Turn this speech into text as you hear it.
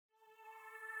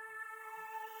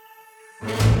Good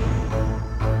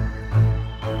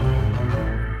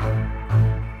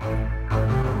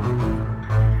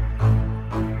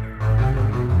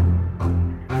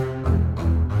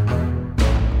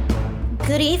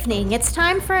evening. It's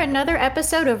time for another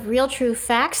episode of Real True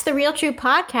Facts, the Real True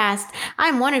Podcast.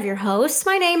 I'm one of your hosts.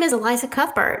 My name is Eliza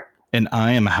Cuthbert. And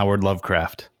I am Howard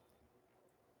Lovecraft.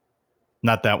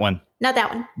 Not that one. Not that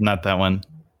one. Not that one.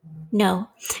 No.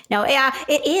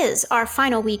 It is our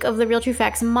final week of the Real True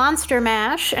Facts Monster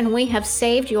Mash, and we have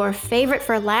saved your favorite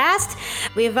for last.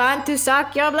 We want to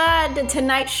suck your blood.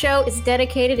 Tonight's show is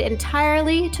dedicated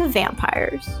entirely to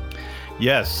vampires.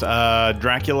 Yes,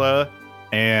 Dracula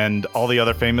and all the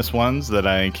other famous ones that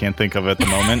I can't think of at the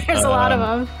moment. There's a lot of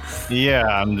them. Yeah,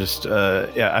 I'm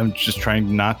just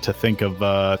trying not to think of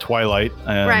Twilight.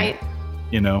 Right.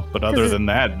 You know, but other than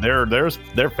that,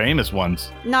 they're famous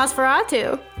ones.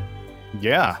 Nosferatu.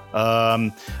 Yeah.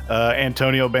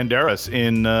 Antonio Banderas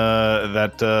in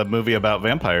that movie about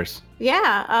vampires.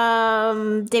 Yeah.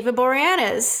 David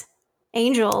Boreanaz.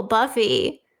 Angel.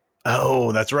 Buffy.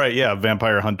 Oh, that's right. Yeah.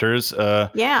 Vampire Hunters.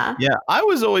 Yeah. I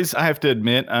have to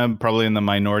admit, I'm probably in the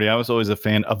minority. I was always a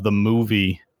fan of the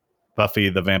movie Buffy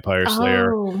the Vampire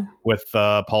Slayer with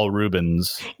Paul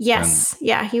Rubens. Yes.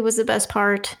 Yeah. He was the best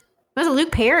part.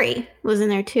 Luke Perry was in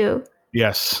there too.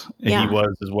 Yes, yeah. He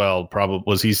was as well. Probably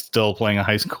was he still playing a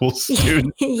high school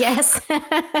student? Yes,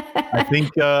 I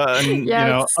think. Yes. You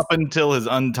know, up until his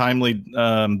untimely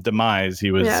demise,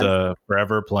 he was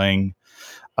forever playing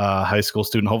a high school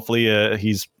student. Hopefully,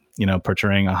 he's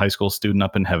portraying a high school student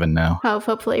up in heaven now.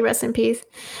 Hopefully, rest in peace.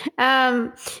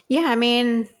 Yeah, I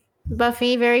mean,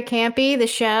 Buffy, very campy. The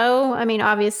show. I mean,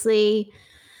 obviously,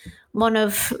 one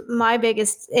of my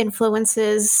biggest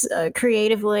influences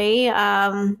creatively.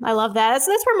 I love that.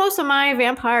 That's where most of my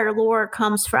vampire lore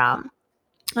comes from.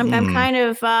 I'm kind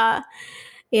of,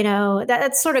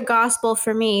 that's sort of gospel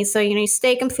for me. So, you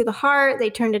stake them through the heart. They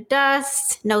turn to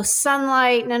dust. No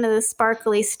sunlight. None of the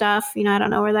sparkly stuff. I don't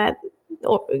know where that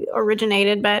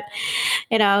originated, but,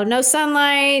 no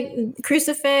sunlight,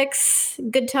 crucifix,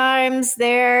 good times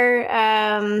there.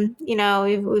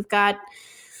 We've got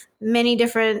many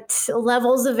different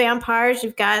levels of vampires.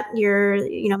 You've got your,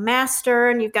 master,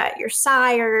 and you've got your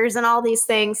sires and all these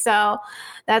things. So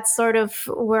that's sort of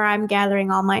where I'm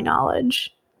gathering all my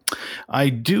knowledge. I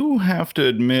do have to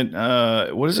admit,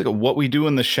 what is it? What We Do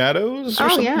in the Shadows?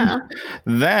 Or something? Yeah.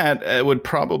 That would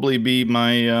probably be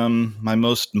my my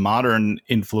most modern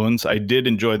influence. I did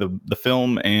enjoy the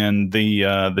film and the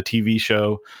TV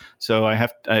show, so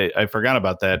I forgot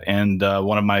about that. And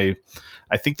one of my,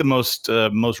 I think the most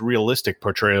realistic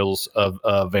portrayals of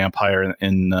a vampire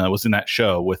was in that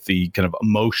show with the kind of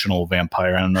emotional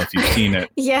vampire. I don't know if you've seen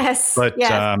it. Yes. But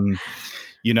yes.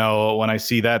 When I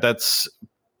see that, that's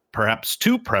perhaps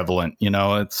too prevalent.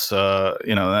 It's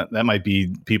that might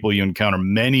be people you encounter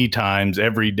many times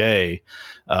every day.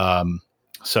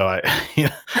 So I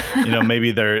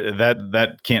maybe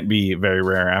that can't be very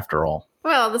rare after all.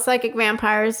 Well, the psychic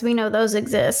vampires, we know those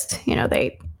exist.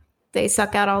 They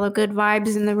suck out all the good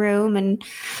vibes in the room and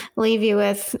leave you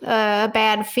with a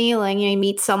bad feeling. You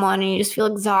meet someone and you just feel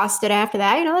exhausted after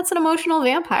that. That's an emotional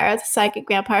vampire. That's a psychic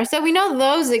vampire. So we know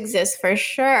those exist for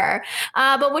sure.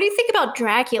 But what do you think about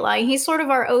Dracula? He's sort of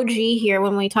our OG here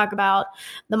when we talk about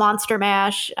the Monster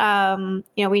Mash.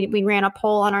 We ran a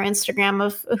poll on our Instagram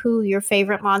of who your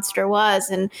favorite monster was,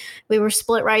 and we were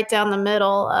split right down the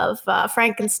middle of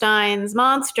Frankenstein's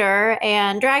monster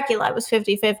and Dracula. It was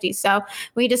 50-50. So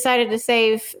we decided to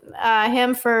save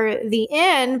him for the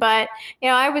end, but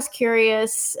I was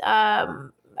curious,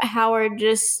 Howard,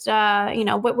 just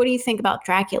what do you think about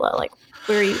Dracula? Like,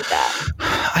 where are you with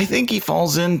that? I think he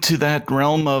falls into that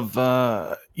realm of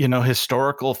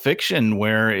historical fiction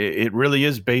where it really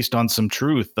is based on some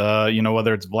truth.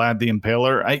 Whether it's Vlad the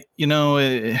Impaler,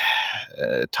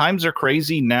 times are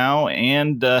crazy now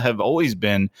and have always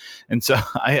been, and so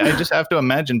I just have to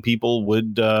imagine people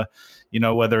would.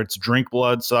 Whether it's drink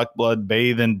blood, suck blood,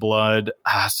 bathe in blood,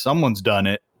 someone's done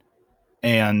it.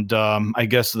 And I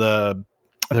guess the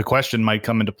question might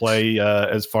come into play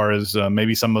as far as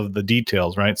maybe some of the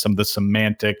details, right? Some of the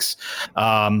semantics.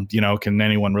 Can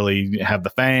anyone really have the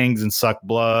fangs and suck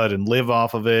blood and live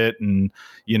off of it? And,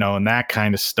 and that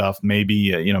kind of stuff.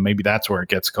 Maybe, maybe that's where it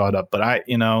gets caught up. But I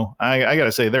got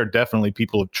to say, there are definitely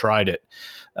people who've tried it.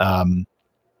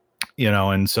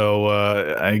 And so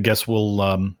I guess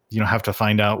we'll, have to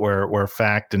find out where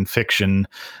fact and fiction,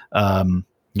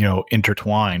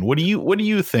 intertwine. What do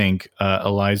you think,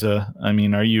 Eliza? I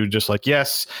mean, are you just like,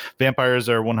 yes, vampires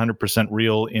are 100%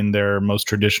 real in their most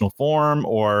traditional form,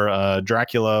 or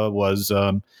Dracula was,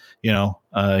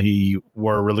 he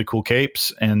wore really cool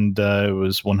capes, and it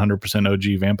was 100%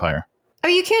 OG vampire. Oh,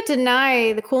 you can't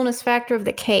deny the coolness factor of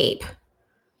the cape.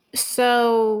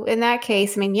 So in that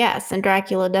case, I mean, yes, and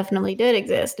Dracula definitely did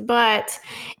exist. But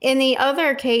in the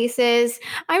other cases,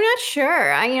 I'm not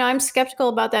sure. I'm skeptical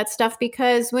about that stuff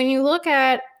because when you look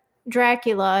at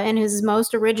Dracula in his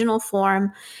most original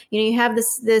form, you have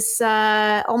this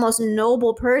almost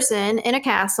noble person in a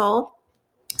castle,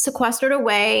 sequestered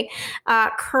away,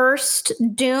 cursed,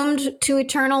 doomed to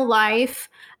eternal life,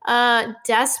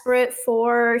 desperate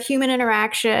for human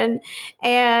interaction.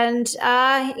 And,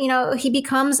 he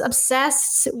becomes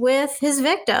obsessed with his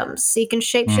victims. He can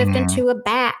shapeshift into a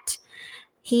bat.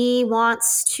 He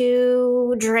wants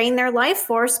to drain their life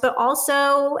force, but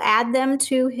also add them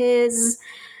to his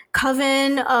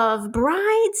coven of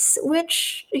brides,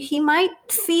 which he might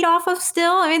feed off of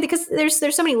still. I mean, because there's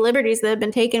so many liberties that have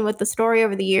been taken with the story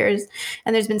over the years,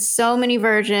 and there's been so many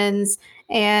versions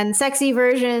and sexy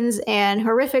versions and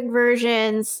horrific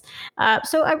versions.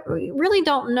 So I really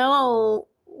don't know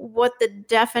what the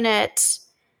definite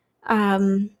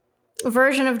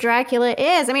version of Dracula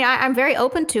is. I mean, I'm very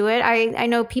open to it. I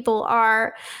know people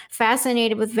are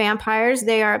fascinated with vampires.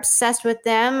 They are obsessed with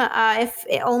them, if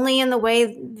only in the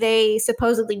way they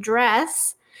supposedly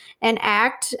dress and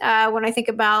act. When I think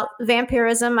about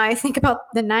vampirism, I think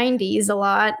about the 90s a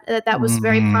lot. That was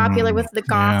very popular with the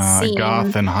goth scene.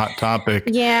 Goth and Hot Topic.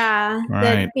 Yeah.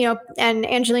 Right. And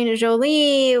Angelina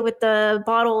Jolie with the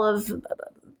bottle of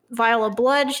vial of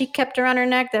blood she kept around her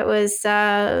neck that was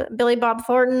Billy Bob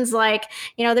Thornton's.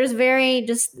 There's very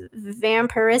just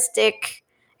vampiristic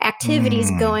activities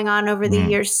going on over the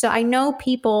years. So I know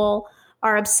people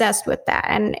are obsessed with that.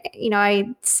 And,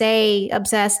 I say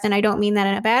obsessed, and I don't mean that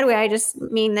in a bad way. I just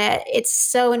mean that it's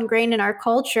so ingrained in our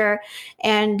culture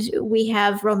and we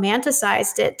have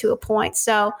romanticized it to a point.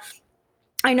 So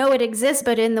I know it exists,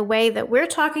 but in the way that we're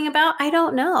talking about, I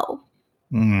don't know.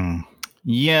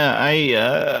 Yeah,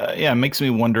 it makes me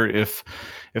wonder if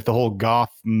the whole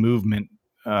goth movement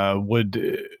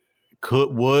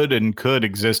could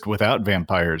exist without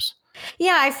vampires.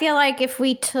 Yeah, I feel like if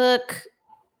we took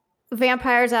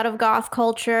vampires out of goth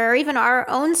culture, or even our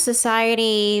own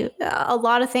society, a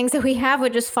lot of things that we have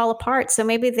would just fall apart. So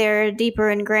maybe they're deeper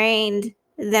ingrained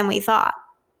than we thought.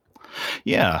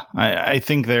 Yeah, I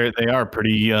think they are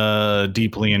pretty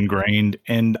deeply ingrained,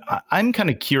 and I'm kind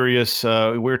of curious.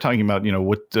 We were talking about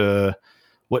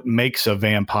what makes a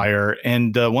vampire,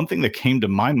 and one thing that came to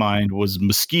my mind was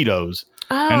mosquitoes.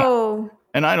 Oh,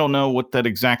 and I don't know what that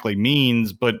exactly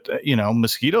means, but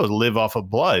mosquitoes live off of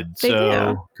blood. They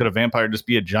do. Could a vampire just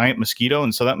be a giant mosquito?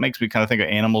 And so that makes me kind of think of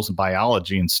animals and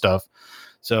biology and stuff.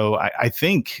 So I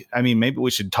think, maybe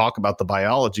we should talk about the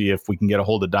biology if we can get a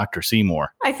hold of Dr.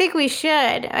 Seymour. I think we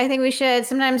should.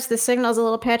 Sometimes the signal's a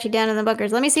little patchy down in the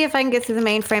bunkers. Let me see if I can get through the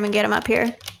mainframe and get him up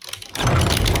here.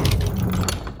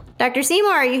 Dr.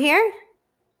 Seymour, are you here?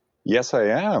 Yes, I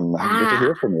am. Good to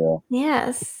hear from you.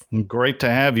 Yes. Great to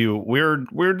have you.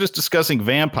 We're just discussing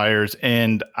vampires,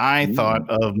 and I thought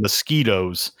of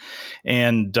mosquitoes.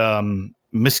 And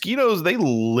mosquitoes, they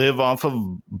live off of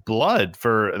blood.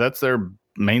 That's their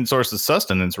main source of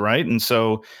sustenance, right? And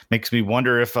so makes me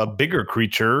wonder if a bigger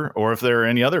creature, or if there are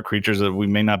any other creatures that we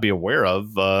may not be aware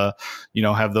of,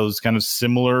 have those kind of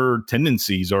similar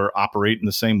tendencies or operate in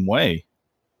the same way.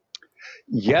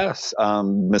 Yes,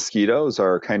 mosquitoes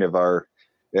are kind of our,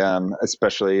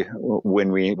 especially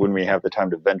when we have the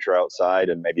time to venture outside,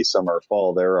 and maybe summer or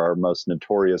fall, they're our most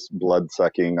notorious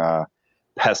blood-sucking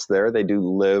pests there. They do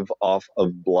live off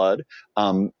of blood.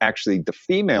 Actually, the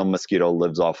female mosquito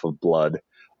lives off of blood.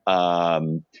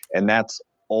 And that's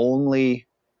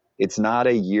it's not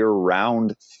a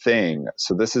year-round thing.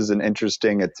 So this is an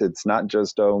interesting, it's not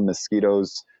just,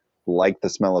 mosquitoes like the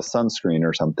smell of sunscreen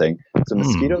or something. So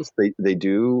mosquitoes, they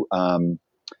do,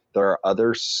 there are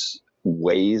other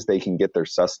ways they can get their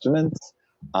sustenance.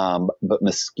 But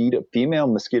female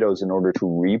mosquitoes, in order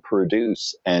to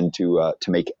reproduce and to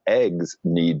make eggs,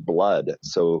 need blood.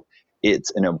 So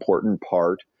it's an important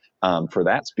part for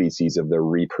that species of their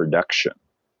reproduction.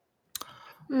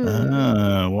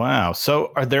 Wow.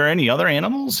 So are there any other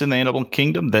animals in the animal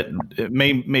kingdom that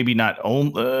maybe not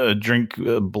drink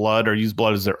blood or use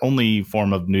blood as their only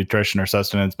form of nutrition or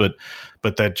sustenance, but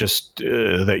that just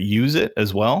that use it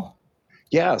as well?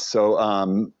 Yeah,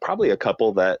 so probably a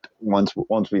couple that once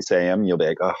we say them, you'll be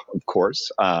like, oh, of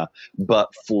course.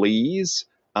 But fleas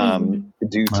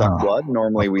do suck blood.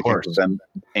 Normally we think of them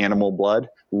animal blood.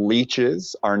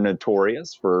 Leeches are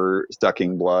notorious for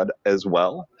sucking blood as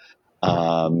well.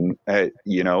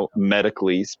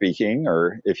 Medically speaking,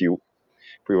 or if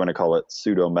we want to call it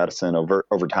pseudo medicine,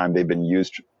 over time they've been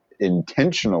used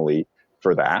intentionally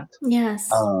for that. Yes.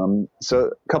 So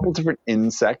a couple different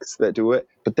insects that do it,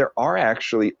 but there are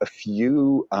actually a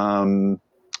few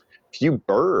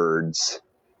birds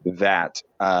that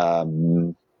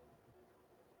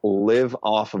live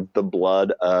off of the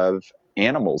blood of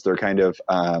animals. They're kind of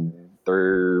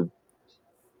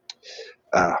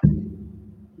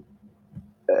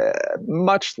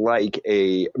much like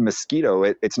a mosquito.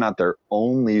 It's not their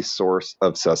only source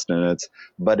of sustenance,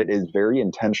 but it is very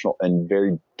intentional and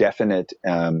very definite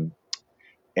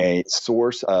a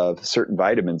source of certain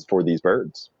vitamins for these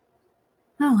birds.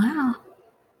 Oh, wow.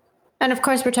 And of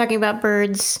course, we're talking about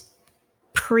birds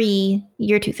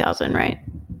pre-year 2000, right?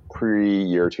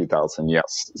 Pre-year 2000,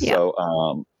 yes. Yeah.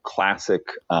 So classic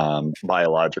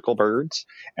biological birds.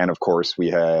 And of course, we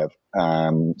have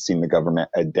seen the government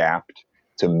adapt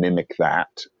to mimic that.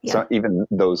 Yeah. So even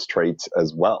those traits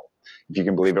as well. If you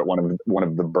can believe it, one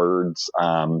of the birds,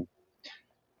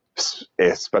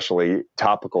 especially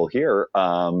topical here,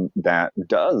 that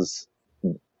does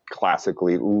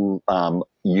classically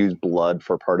use blood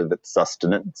for part of its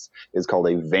sustenance is called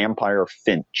a vampire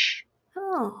finch.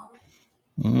 Oh.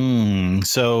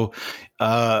 So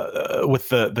with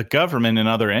the government and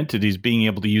other entities being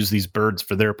able to use these birds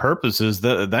for their purposes,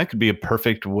 that could be a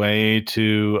perfect way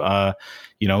to,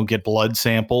 get blood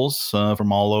samples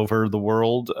from all over the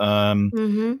world. And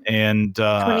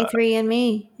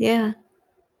 23andMe. Yeah.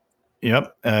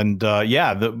 Yep. And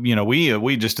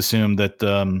we just assume that,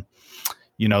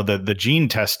 the gene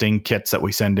testing kits that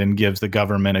we send in gives the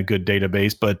government a good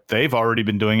database, but they've already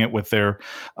been doing it with their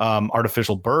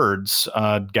artificial birds,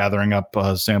 gathering up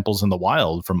samples in the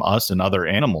wild from us and other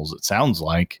animals, it sounds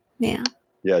like. Yeah.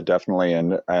 Yeah, definitely.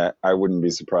 And I wouldn't be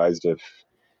surprised if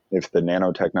the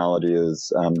nanotechnology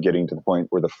is getting to the point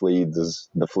where the fleas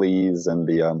and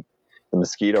the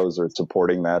mosquitoes are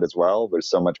supporting that as well. There's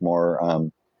so much more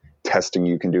testing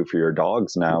you can do for your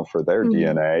dogs now for their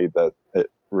DNA that it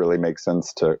really makes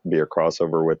sense to be a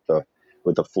crossover with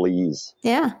the fleas.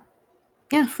 Yeah.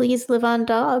 Yeah, fleas live on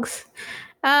dogs.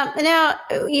 Now,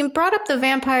 you brought up the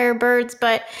vampire birds,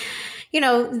 but,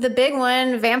 the big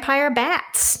one, vampire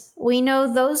bats. We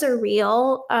know those are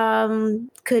real.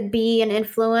 Could be an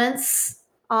influence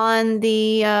on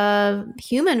the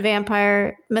human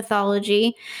vampire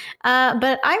mythology.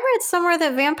 But I read somewhere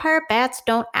that vampire bats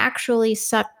don't actually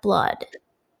suck blood.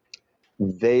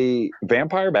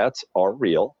 Vampire bats are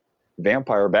real.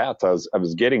 Vampire bats, I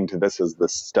was getting to this as the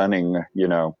stunning,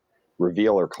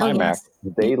 reveal or climax.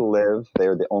 Oh, yes.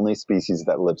 They're the only species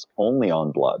that lives only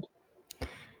on blood.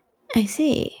 I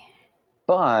see.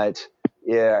 But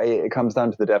yeah, it comes down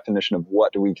to the definition of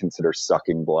what do we consider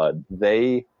sucking blood.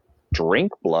 They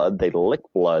drink blood, they lick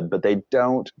blood, but they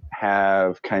don't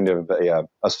have kind of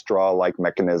a straw-like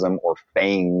mechanism or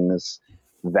fangs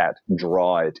that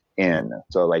draw it in.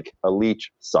 So like a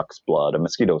leech sucks blood, a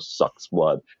mosquito sucks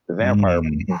blood. The vampire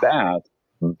bat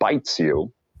bites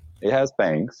you. It has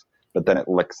fangs, but then it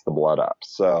licks the blood up.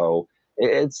 So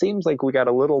it seems like we got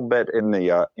a little bit in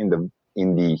the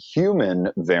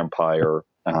human vampire.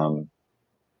 I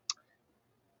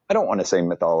don't want to say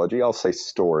mythology. I'll say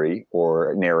story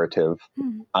or narrative,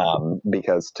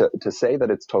 because to say that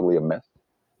it's totally a myth,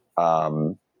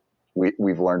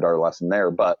 we've learned our lesson there.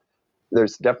 But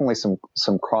there's definitely some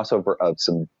crossover of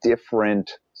some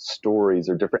different stories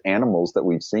or different animals that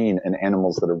we've seen and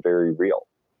animals that are very real.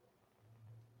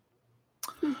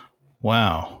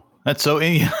 Wow. That's so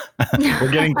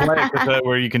we're getting quiet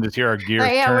where you can just hear our gears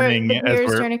turning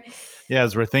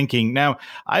as we're thinking. Now,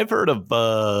 I've heard of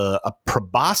a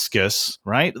proboscis,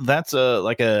 right? That's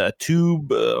like a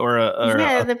tube or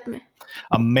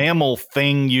a mammal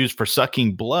thing used for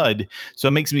sucking blood. So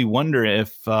it makes me wonder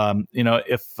if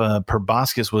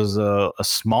proboscis was a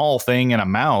small thing in a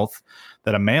mouth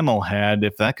that a mammal had,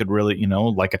 if that could really,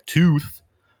 like a tooth,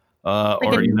 like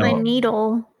or a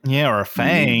needle, or a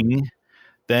fang.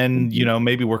 Then,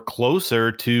 maybe we're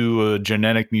closer to a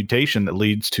genetic mutation that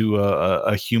leads to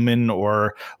a human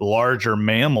or larger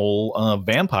mammal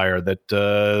vampire that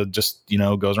just,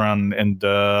 goes around and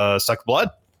sucks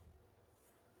blood.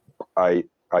 I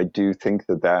do think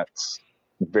that that's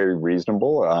very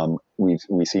reasonable. We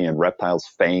see in reptiles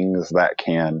fangs that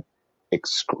can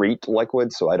excrete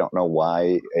liquid, so I don't know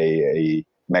why a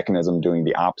mechanism doing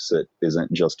the opposite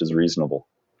isn't just as reasonable.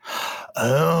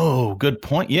 Oh, good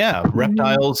point. Yeah,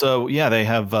 reptiles. They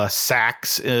have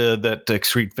sacs that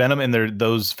excrete venom, and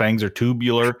those fangs are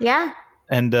tubular. Yeah,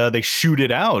 and they shoot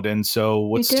it out. And so,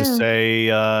 what's to say,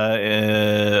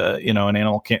 an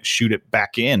animal can't shoot it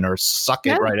back in or suck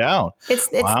it right out? It's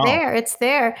there. It's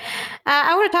there.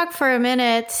 I want to talk for a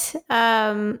minute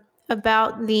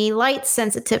about the light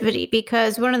sensitivity,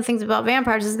 because one of the things about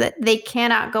vampires is that they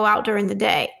cannot go out during the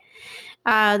day.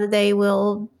 They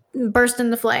will burst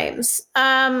into flames.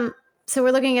 So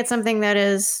we're looking at something that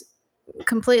is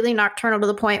completely nocturnal to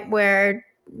the point where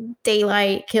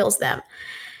daylight kills them.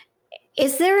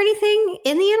 Is there anything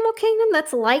in the animal kingdom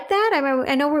that's like that? I mean,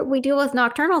 I know we deal with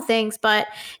nocturnal things, but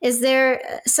is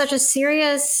there such a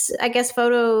serious, I guess,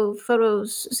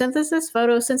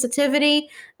 photosensitivity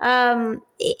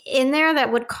in there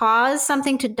that would cause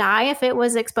something to die if it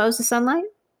was exposed to sunlight?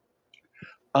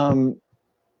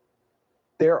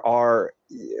 There are,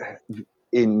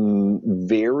 in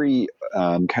very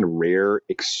kind of rare,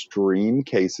 extreme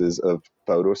cases of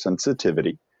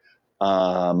photosensitivity,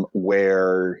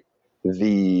 where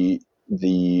the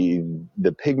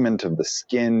pigment of the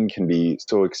skin can be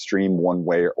so extreme one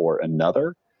way or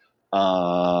another,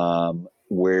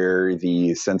 where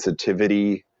the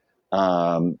sensitivity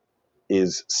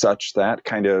is such that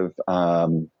kind of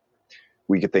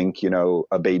we could think,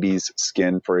 a baby's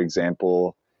skin, for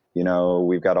example,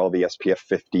 we've got all the SPF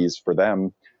 50s for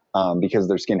them because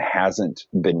their skin hasn't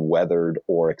been weathered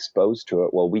or exposed to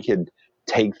it. Well, we could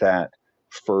take that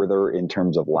further in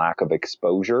terms of lack of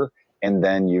exposure. And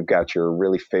then you've got your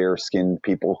really fair skinned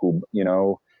people who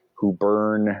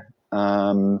burn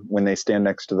when they stand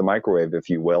next to the microwave, if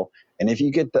you will. And if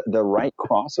you get the right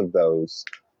cross of those,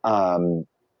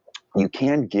 you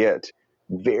can get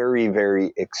very,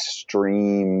 very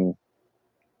extreme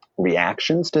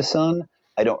reactions to sun.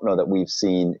 I don't know that we've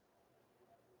seen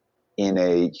in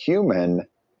a human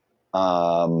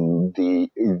the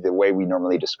way we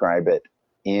normally describe it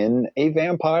in a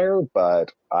vampire,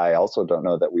 but I also don't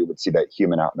know that we would see that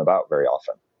human out and about very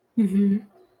often.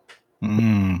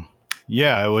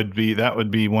 Yeah, that would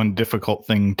be one difficult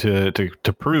thing to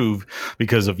prove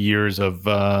because of years of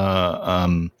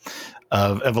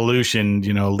evolution,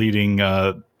 leading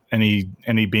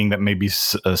any being that may be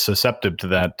susceptible to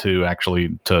that to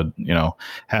actually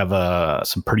have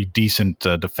some pretty decent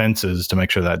defenses to make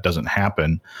sure that doesn't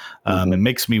happen. It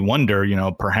makes me wonder,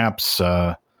 perhaps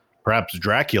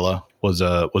Dracula was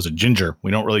a ginger. We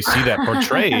don't really see that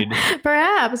portrayed.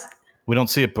 Perhaps. We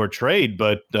don't see it portrayed,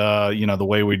 but the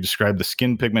way we describe the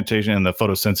skin pigmentation and the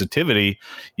photosensitivity,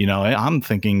 I'm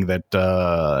thinking that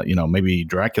maybe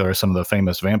Dracula or some of the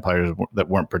famous vampires that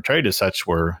weren't portrayed as such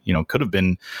were, could have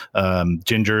been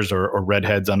gingers or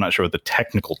redheads. I'm not sure what the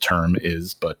technical term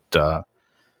is, but I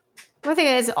think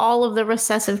it is all of the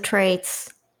recessive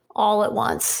traits all at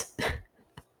once.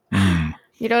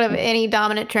 You don't have any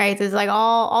dominant traits. It's like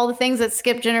all the things that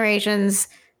skip generations,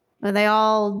 they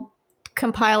all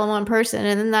compile in one person,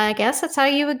 and then I guess that's how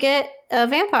you would get a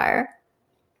vampire.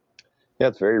 Yeah,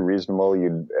 it's very reasonable.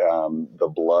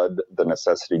 The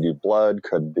necessity to do blood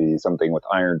could be something with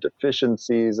iron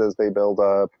deficiencies as they build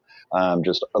up.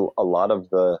 Just a lot of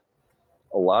the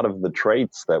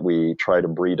traits that we try to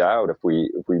breed out, if we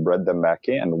bred them back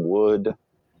in, would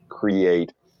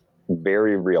create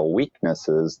very real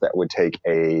weaknesses that would take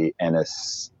a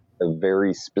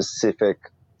very specific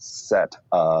set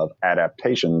of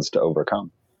adaptations to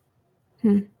overcome.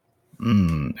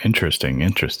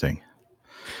 Interesting.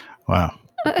 Wow.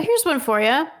 Here's one for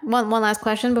you. One last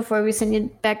question before we send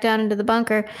you back down into the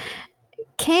bunker.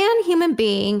 Can human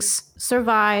beings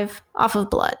survive off of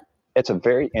blood? It's a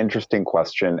very interesting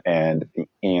question, and the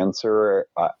answer,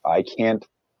 I can't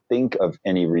think of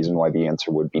any reason why the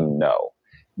answer would be no.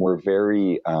 We're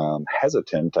very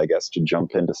hesitant, I guess, to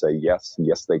jump in to say yes,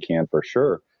 they can for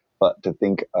sure. But to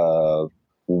think of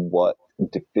what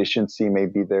deficiency may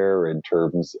be there in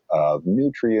terms of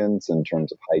nutrients, in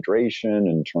terms of hydration,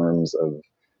 in terms of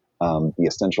the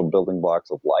essential building blocks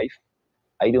of life,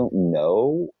 I don't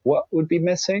know what would be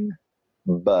missing,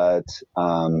 but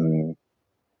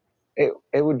it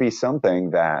would be something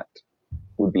that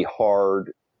would be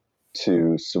hard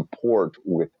to support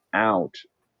without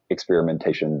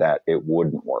experimentation that it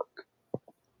wouldn't work.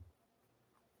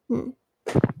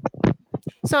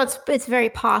 So it's very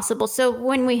possible. So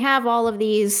when we have all of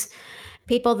these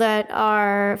people that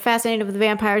are fascinated with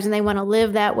vampires and they want to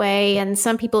live that way, and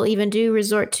some people even do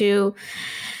resort to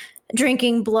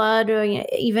drinking blood, or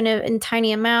even in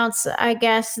tiny amounts, I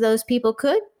guess those people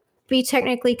could be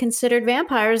technically considered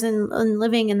vampires and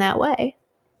living in that way.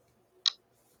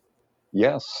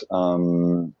 Yes.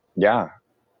 Yeah.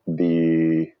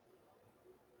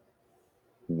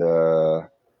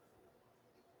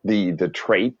 The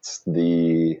traits, what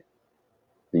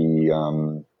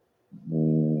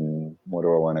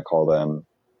do I want to call them?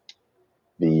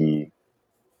 The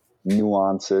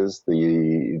nuances,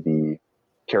 the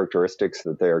characteristics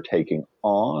that they are taking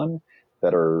on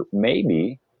that are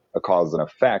maybe a cause and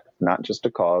effect, not just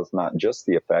a cause, not just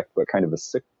the effect, but kind of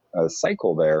a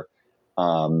cycle there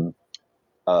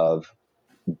of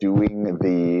doing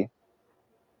the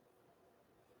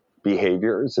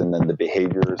behaviors, and then the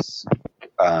behaviors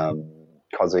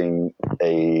causing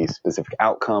a specific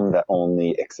outcome that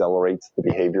only accelerates the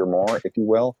behavior more, if you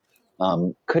will.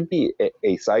 Could be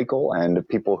a cycle, and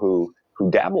people who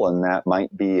dabble in that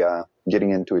might be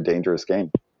getting into a dangerous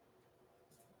game.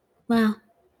 Wow.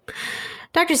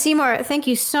 Dr. Seymour, thank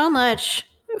you so much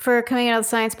for coming out of the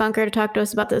Science Bunker to talk to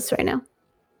us about this right now.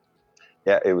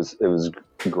 Yeah, it was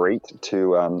great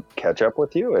to catch up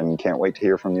with you, and can't wait to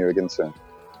hear from you again soon.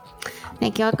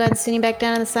 Thank you. I'll go ahead and send you back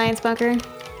down in the Science Bunker.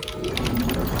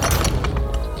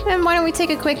 And why don't we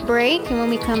take a quick break, and when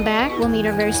we come back, we'll meet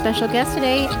our very special guest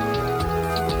today.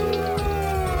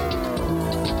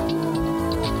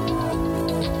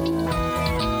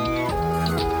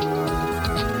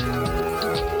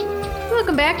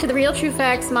 Welcome back to the Real True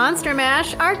Facts Monster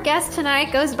Mash. Our guest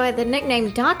tonight goes by the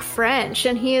nickname Doc French,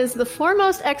 and he is the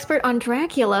foremost expert on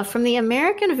Dracula from the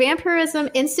American Vampirism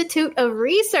Institute of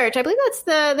Research. I believe that's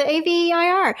the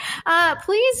AVIR.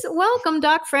 Please welcome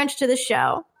Doc French to the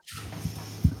show.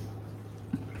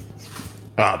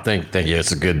 Thank you.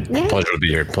 It's a good pleasure to be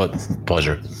here.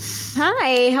 Pleasure.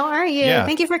 Hi, how are you? Yeah.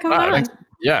 Thank you for coming on.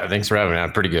 Thanks for having me.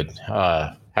 I'm pretty good.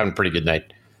 Having a pretty good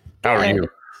night. How are you?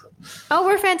 Oh,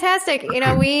 we're fantastic.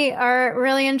 We are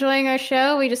really enjoying our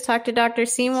show. We just talked to Dr.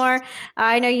 Seymour.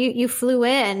 I know you flew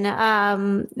in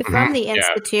from the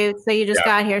Institute, so you just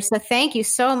got here. So thank you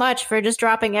so much for just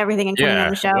dropping everything and coming on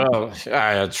the show. Well,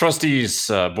 trustees,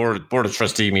 board of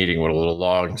trustee meeting went a little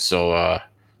long, so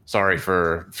sorry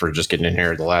for just getting in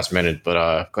here at the last minute,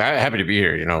 but happy to be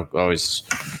here. Always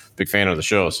big fan of the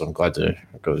show, so I'm glad to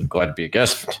be a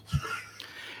guest.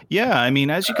 Yeah, I mean,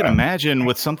 as you can imagine,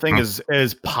 with something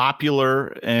as popular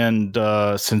and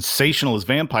sensational as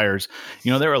vampires,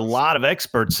 there are a lot of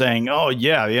experts saying, "Oh,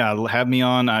 yeah, have me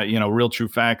on." Real True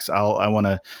Facts. I want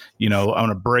to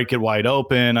break it wide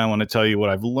open. I want to tell you what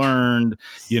I've learned.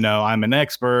 I'm an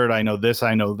expert. I know this.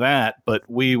 I know that. But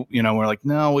we're like,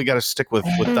 no, we got to stick with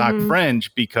Doc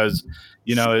French because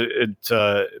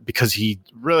because he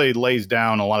really lays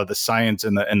down a lot of the science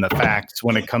and the facts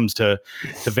when it comes to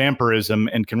vampirism,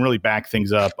 and can really back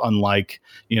things up, unlike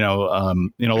a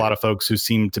lot of folks who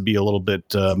seem to be a little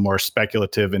bit more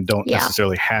speculative and don't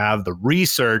necessarily have the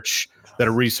research that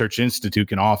a research institute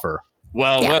can offer.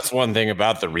 Well, that's one thing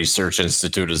about the Research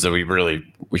Institute, is that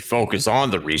we focus on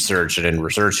the research, and in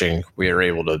researching we are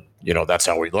able to, that's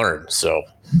how we learn. So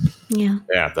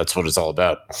that's what it's all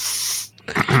about.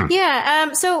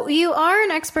 So you are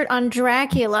an expert on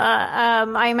Dracula.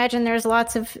 I imagine there's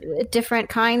lots of different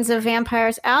kinds of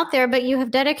vampires out there, but you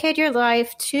have dedicated your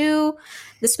life to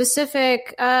the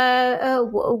specific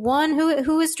one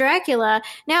who is Dracula.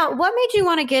 Now, what made you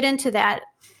want to get into that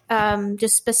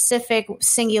just specific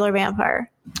singular vampire?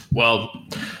 Well,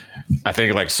 I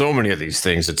think like so many of these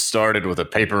things, it started with a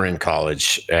paper in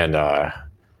college, and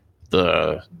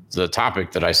the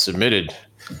topic that I submitted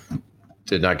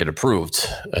did not get approved,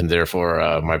 and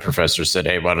therefore my professor said,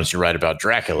 "Hey, why don't you write about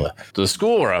Dracula?" The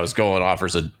school where I was going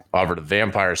offered a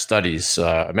vampire studies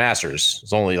a master's.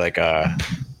 It's only like a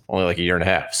year and a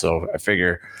half, so I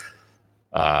figure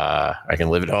I can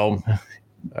live at home.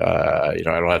 I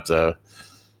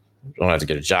don't have to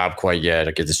get a job quite yet.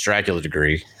 I get this Dracula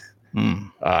degree.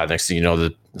 Next thing you know,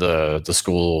 the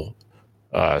school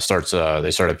starts a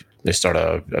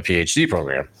PhD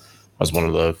program. I was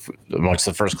one of amongst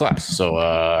the first class. So,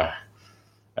 I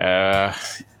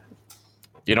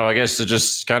guess it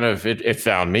just kind of, it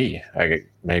found me.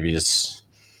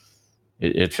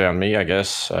 It found me, I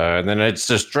guess. And then it's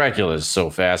just, Dracula is so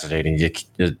fascinating.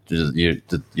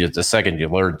 The second you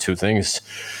learn two things,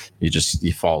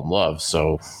 you fall in love.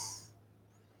 So.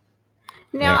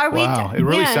 Now, it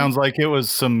really sounds like it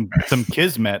was some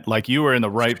kismet, like you were in the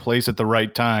right place at the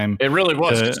right time. It really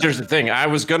was. Here's the thing. I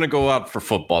was going to go out for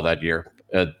football that year,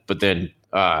 but then,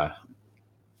 lo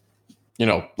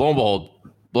and behold,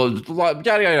 40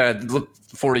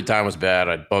 time was bad.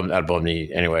 I bummed me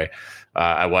anyway.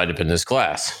 I wound up in this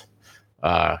class.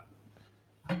 And,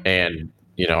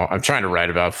 I'm trying to write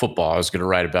about football. I was going to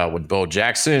write about when Bo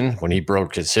Jackson, when he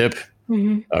broke his hip.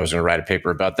 I was going to write a paper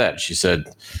about that. She said,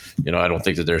 I don't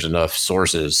think that there's enough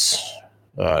sources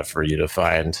for you to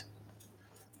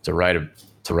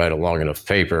write a long enough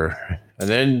paper. And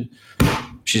then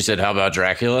she said, "How about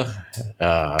Dracula?"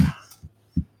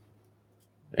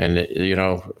 And we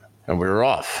were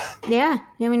off. Yeah,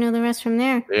 we know the rest from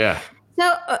there. Yeah.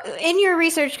 So, in your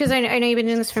research, because I know you've been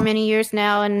doing this for many years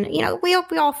now, and we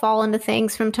all fall into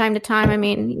things from time to time. I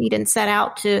mean, you didn't set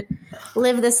out to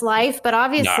live this life, but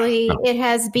obviously, it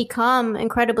has become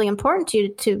incredibly important to you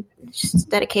to just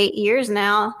dedicate years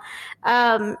now.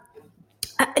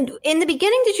 In the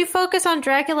beginning, did you focus on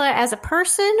Dracula as a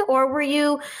person, or were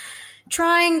you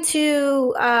trying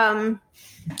to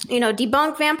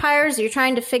debunk vampires? You're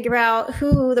trying to figure out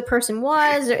who the person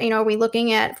was, or, are we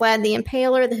looking at Vlad the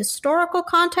Impaler, the historical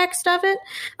context of it?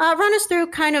 Run us through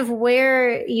kind of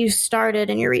where you started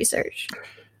in your research.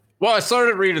 Well, I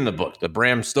started reading the book, the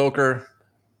Bram Stoker,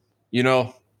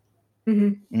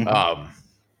 Mm-hmm.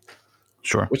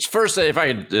 Sure. Which first, if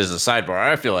I could, as a sidebar,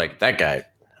 I feel like that guy,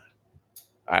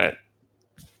 I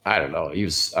don't know.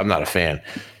 I'm not a fan.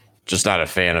 Just not a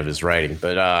fan of his writing,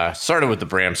 but started with the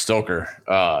Bram Stoker,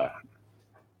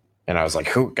 and I was like,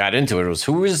 who got into it?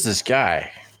 Who is this guy?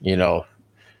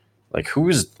 Like who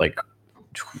is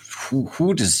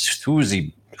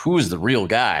the real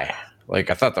guy? Like,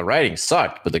 I thought the writing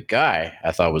sucked, but the guy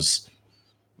I thought was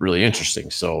really interesting.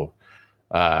 So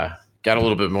got a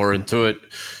little bit more into it,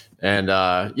 and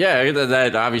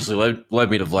that obviously led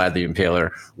me to Vlad the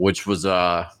Impaler, which was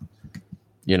that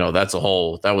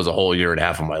was a whole year and a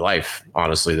half of my life,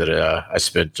 honestly, that I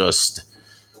spent just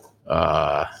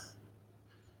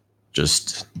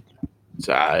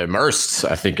immersed,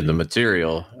 I think, in the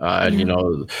material. I didn't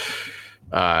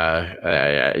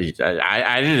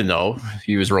know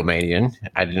he was Romanian.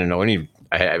 I didn't know any.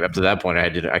 Up to that point,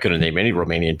 I couldn't name any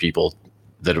Romanian people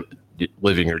that are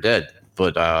living or dead.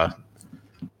 But I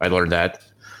learned that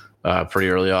pretty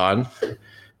early on,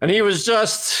 and he was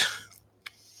just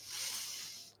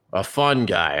a fun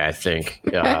guy, I think,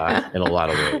 in a lot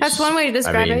of ways. That's one way to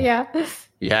describe it, yeah.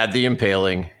 He had the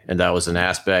impaling, and that was an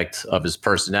aspect of his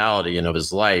personality and of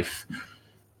his life.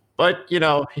 But,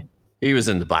 he was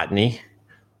into botany.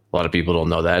 A lot of people don't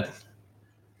know that.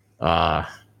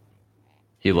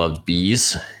 He loved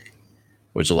bees,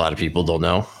 which a lot of people don't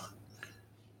know.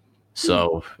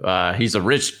 So he's a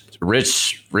rich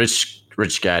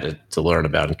guy to learn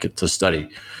about and to study.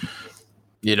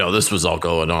 This was all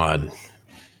going on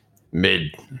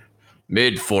mid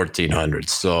 1400s.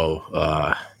 So,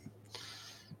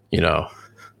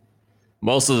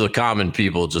 most of the common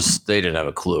people they didn't have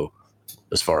a clue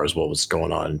as far as what was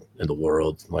going on in the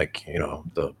world. Like,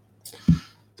 the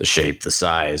shape, the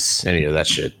size, any of that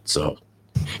shit. So,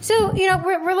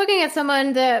 we're looking at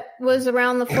someone that was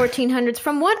around the 1400s.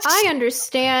 From what I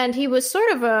understand, he was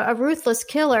sort of a ruthless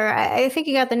killer. I think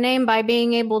he got the name by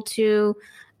being able to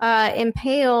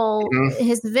impale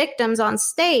his victims on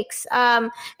stakes.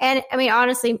 And I mean,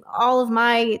 honestly, all of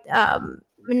my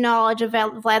knowledge of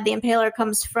Vlad the Impaler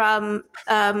comes from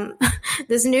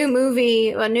this new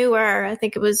movie, newer. I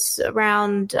think it was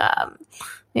around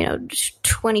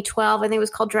 2012. I think it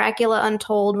was called Dracula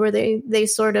Untold, where they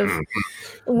sort of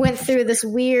went through this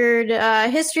weird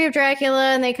history of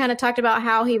Dracula, and they kind of talked about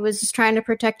how he was just trying to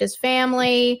protect his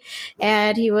family,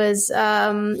 and he was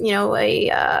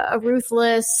a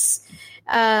ruthless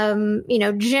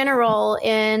general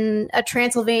in a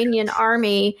Transylvanian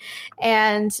army,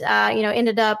 and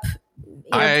ended up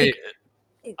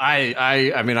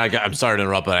I'm sorry to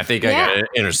interrupt, but I think I got to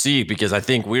intercede, because I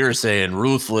think we were saying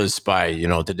ruthless by,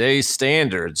 today's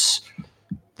standards.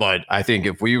 But I think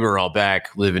if we were all back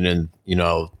living in,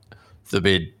 the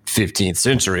mid 15th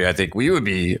century, I think we would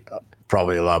be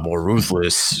probably a lot more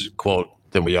ruthless, quote,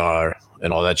 than we are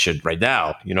and all that shit right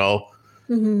now,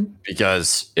 Mm-hmm.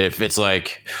 Because if it's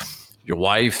like your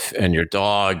wife and your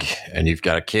dog and you've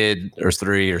got a kid or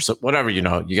three or so, whatever, you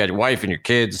got your wife and your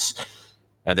kids,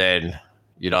 and then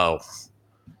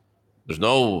there's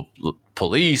no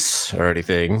police or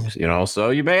anything,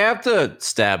 so you may have to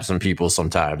stab some people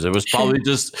sometimes. It was probably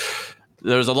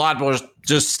there's a lot more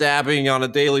just stabbing on a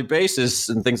daily basis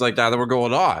and things like that were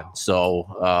going on.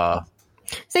 So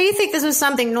you think this was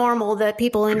something normal that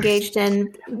people engaged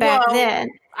in back then?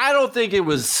 I don't think it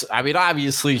was. I mean,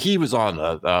 obviously he was on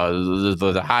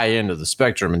the high end of the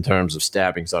spectrum in terms of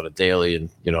stabbings on a daily, and,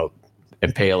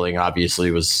 impaling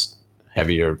obviously was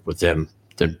heavier with him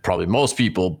than probably most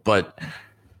people. But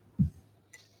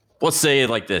let's say it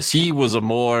like this: he was a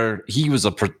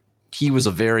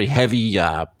very heavy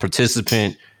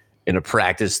participant in a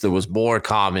practice that was more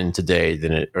common today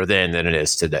than it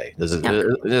is today. Is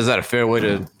that a fair way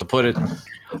to put it? Yeah,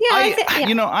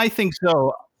 I think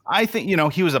so. I think,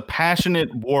 he was a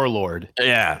passionate warlord.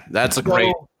 Yeah, that's a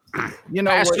great.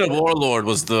 Passionate Warlord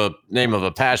was the name of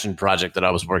a passion project that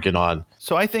I was working on.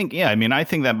 So I think, I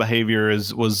think that behavior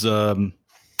was more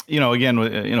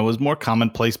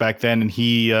commonplace back then, and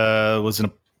he was in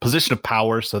a position of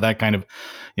power, so that kind of,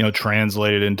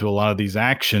 translated into a lot of these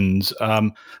actions.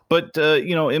 But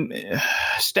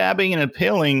stabbing and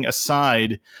impaling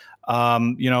aside, a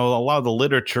lot of the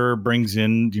literature brings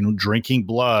in, drinking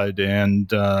blood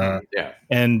and whether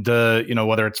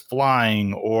it's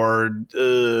flying or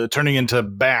turning into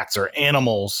bats or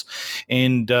animals.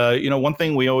 And, one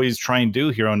thing we always try and do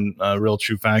here on Real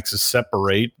True Facts is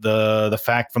separate the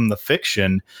fact from the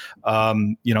fiction.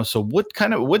 So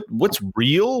what's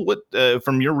real? What,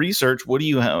 from your research, what do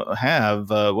you have?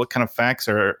 What kind of facts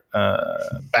are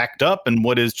backed up, and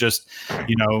what is just,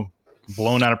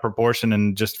 blown out of proportion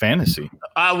and just fantasy?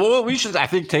 Well, we should, I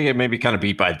think, take it maybe kind of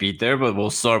beat by beat there, but we'll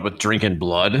start with drinking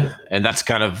blood, and that's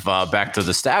kind of back to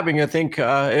the stabbing. I think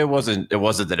it wasn't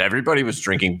that everybody was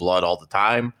drinking blood all the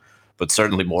time, but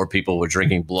certainly more people were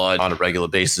drinking blood on a regular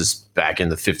basis back in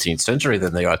the 15th century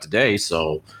than they are today.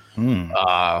 So, you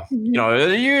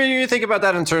think about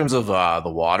that in terms of the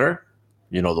water.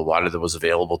 The water that was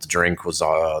available to drink was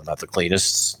not the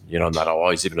cleanest, not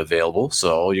always even available.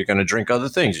 So you're going to drink other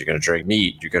things. You're going to drink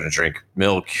meat. You're going to drink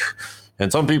milk. And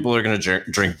some people are going to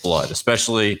drink blood,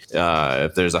 especially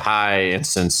if there's a high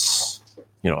instance,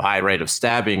 high rate of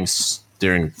stabbings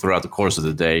throughout the course of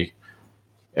the day.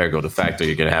 Ergo de facto,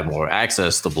 you're going to have more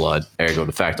access to blood. Ergo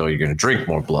de facto, you're going to drink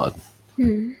more blood.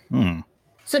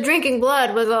 So drinking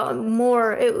blood was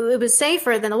it was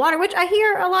safer than the water, which I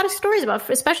hear a lot of stories about,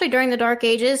 especially during the Dark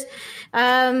Ages.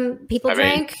 People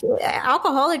drank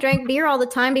alcohol, they drank beer all the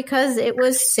time because it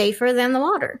was safer than the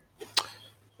water.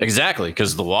 Exactly,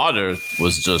 because the water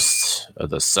was just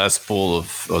the cesspool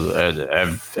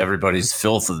of everybody's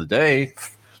filth of the day,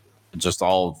 just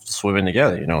all swimming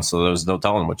together, so there was no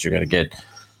telling what you're going to get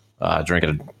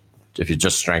drinking if you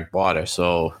just drank water.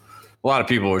 So a lot of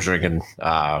people were drinking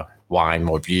wine,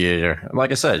 more beer.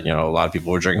 Like I said, a lot of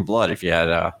people were drinking blood. If you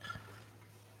had,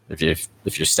 if you're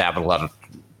stabbing a lot of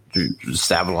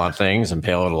things,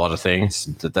 impaling a lot of things,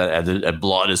 that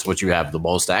blood is what you have the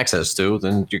most access to,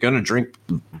 then you're going to drink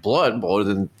blood more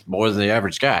than the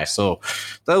average guy. So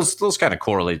those kind of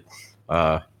correlate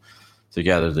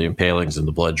together, the impalings and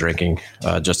the blood drinking,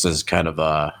 just as kind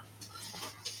of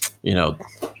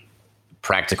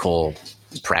practical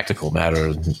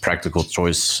matter, practical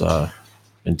choice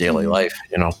in daily life,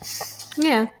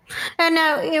 Yeah. And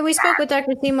now we spoke with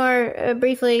Dr. Seymour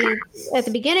briefly at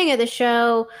the beginning of the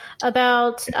show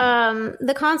about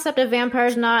the concept of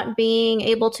vampires not being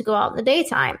able to go out in the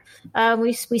daytime.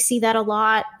 We see that a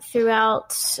lot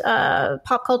throughout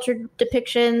pop culture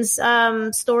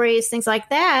depictions, stories, things like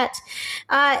that.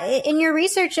 In your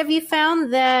research, have you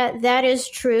found that is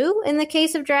true in the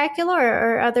case of Dracula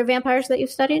or other vampires that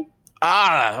you've studied?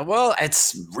 Well,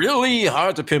 it's really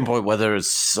hard to pinpoint whether it's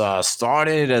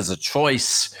started as a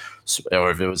choice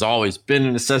or if it was always been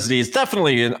a necessity. It's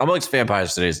definitely, amongst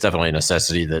vampires today, it's definitely a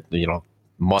necessity that,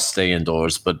 must stay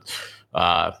indoors. But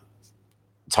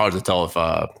it's hard to tell if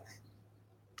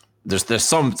there's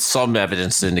some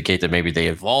evidence to indicate that maybe they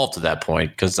evolved to that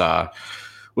point. Because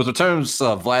with the terms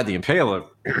Vlad the Impaler,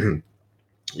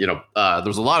 there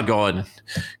was a lot of going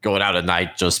out at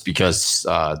night just because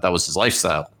that was his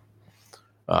lifestyle.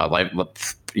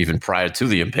 Even prior to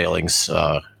the impalings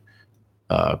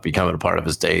becoming a part of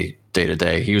his day to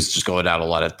day, he was just going out a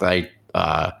lot at night.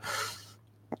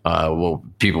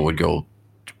 People would go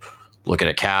look at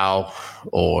a cow,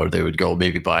 or they would go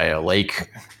maybe by a lake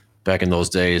back in those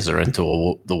days, or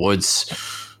into the woods.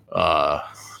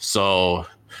 So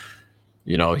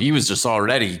he was just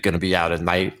already going to be out at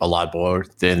night a lot more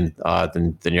than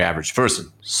your average person.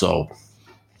 So.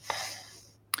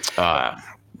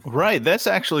 Right. That's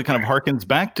actually kind of harkens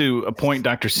back to a point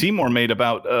Dr. Seymour made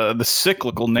about the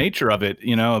cyclical nature of it,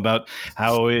 about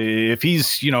how if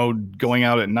he's, going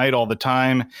out at night all the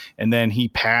time and then he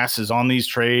passes on these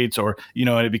traits, or,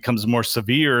 and it becomes more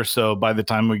severe. So by the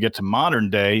time we get to modern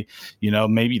day,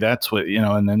 maybe that's what,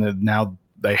 and then now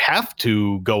they have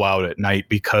to go out at night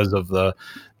because of the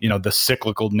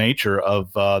cyclical nature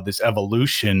of this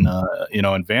evolution,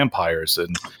 in vampires.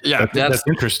 And that's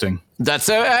interesting.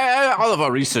 That's all of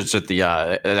our research at the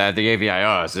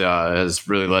AVIR has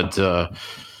really led to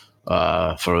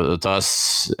for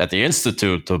us at the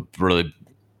Institute to really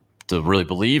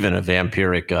believe in a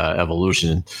vampiric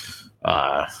evolution,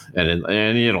 and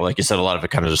like you said, a lot of it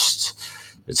kind of just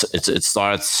it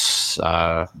starts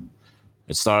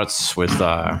with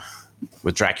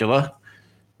Dracula.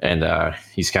 And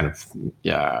he's kind of,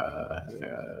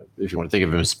 if you want to think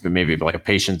of him as maybe like a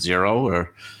patient zero,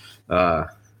 or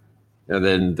and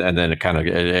then it kind of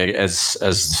as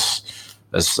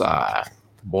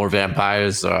more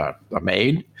vampires are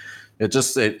made,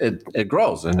 it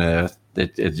grows, and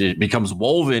it becomes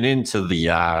woven into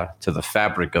the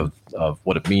fabric of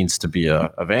what it means to be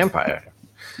a vampire.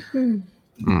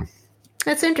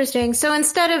 That's interesting. So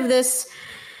instead of this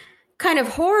kind of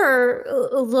horror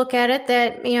look at it,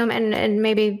 that, you know, and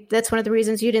maybe that's one of the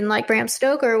reasons you didn't like Bram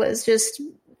Stoker, was just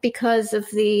because of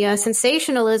the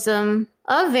sensationalism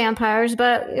of vampires.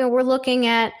 But, you know, we're looking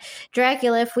at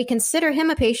Dracula, if we consider him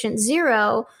a patient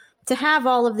zero, to have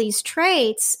all of these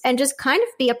traits and just kind of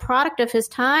be a product of his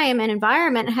time and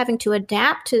environment, having to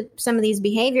adapt to some of these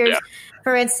behaviors. Yeah.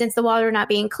 For instance, the water not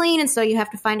being clean, and so you have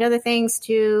to find other things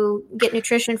to get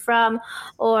nutrition from,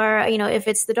 or, you know, if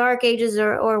it's the Dark Ages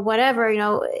or whatever, you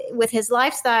know, with his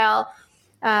lifestyle,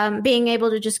 being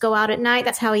able to just go out at night,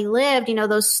 that's how he lived. You know,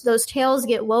 those tales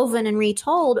get woven and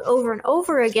retold over and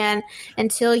over again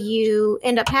until you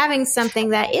end up having something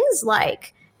that is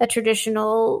like a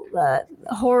traditional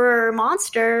horror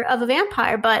monster of a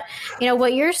vampire. But, you know,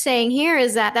 what you're saying here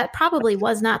is that probably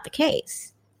was not the case.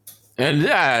 And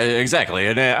yeah, exactly.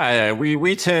 And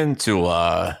we tend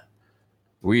to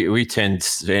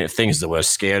things that we're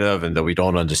scared of and that we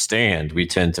don't understand, we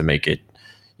tend to make it,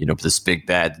 you know, this big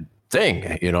bad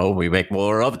thing. You know, we make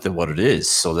more of it than what it is,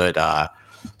 so that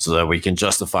we can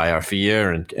justify our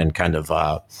fear and kind of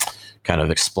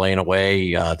explain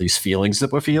away these feelings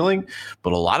that we're feeling.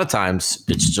 But a lot of times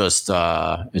it's just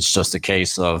a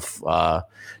case of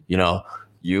you know,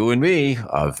 you and me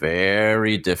are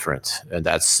very different, and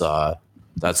that's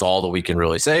all that we can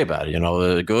really say about it. You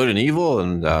know, the good and evil,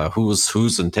 and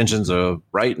whose intentions are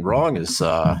right and wrong is,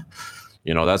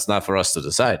 you know, that's not for us to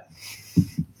decide.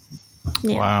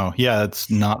 Yeah. Wow, yeah, it's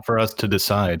not for us to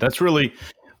decide. That's really,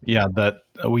 yeah, that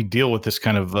we deal with this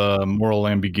kind of moral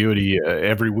ambiguity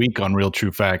every week on Real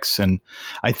True Facts, and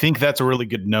I think that's a really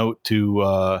good note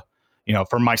to. You know,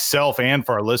 for myself and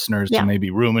for our listeners to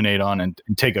maybe ruminate on and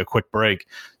take a quick break.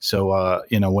 So,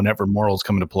 you know, whenever morals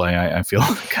come into play, I feel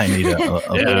like I need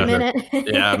a minute.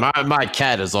 Yeah, my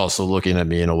cat is also looking at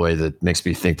me in a way that makes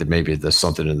me think that maybe there's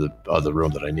something in the other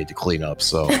room that I need to clean up.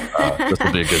 So this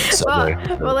will be a good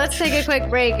segue. Well, let's take a quick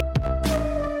break.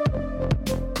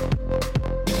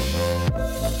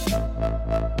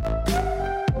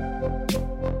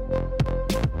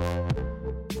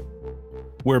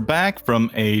 We're back from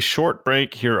a short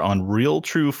break here on Real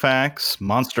True Facts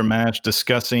Monster Mash,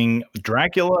 discussing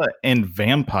Dracula and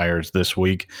vampires this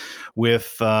week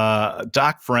with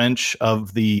Doc French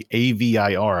of the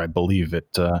AVIR, I believe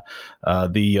it,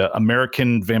 the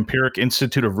American Vampiric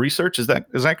Institute of Research. Is that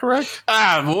correct?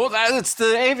 Well, it's the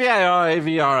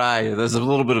AVIR. There's a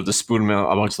little bit of dispute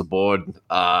amongst the board.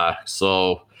 For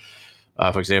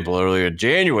example, earlier in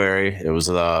January, it was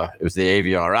the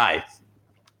AVRI.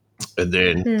 And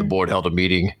then the board held a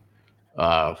meeting,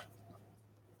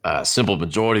 simple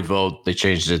majority vote. They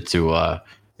changed it to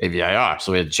AVIR.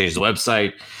 So we had to change the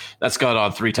website. That's gone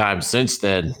on 3 times since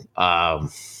then.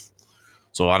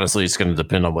 So honestly, it's going to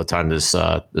depend on what time this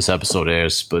episode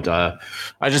airs. But I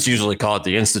just usually call it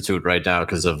the Institute right now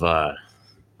because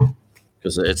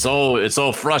it's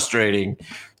so frustrating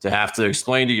to have to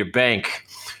explain to your bank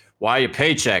why your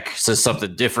paycheck says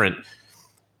something different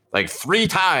like 3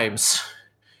 times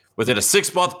within a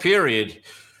 6-month period,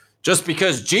 just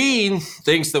because Gene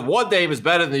thinks that one name is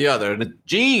better than the other. And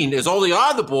Gene is only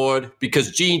on the board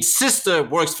because Gene's sister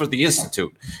works for the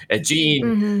Institute. And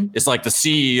Gene is like the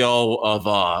CEO of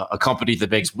a company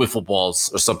that makes wiffle balls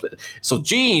or something. So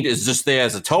Gene is just there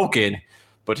as a token,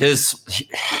 but it's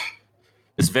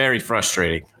very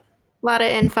frustrating. A lot of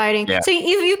infighting. Yeah. So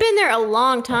you've been there a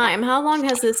long time. How long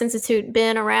has this institute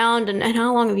been around, and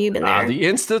how long have you been there? The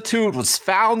institute was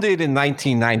founded in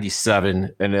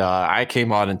 1997, and I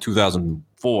came on in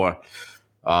 2004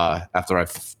 after I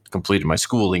completed my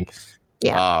schooling.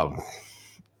 Yeah.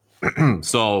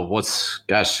 So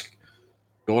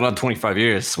going on 25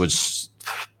 years, which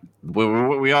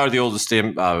we are the oldest.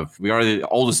 We are the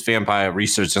oldest vampire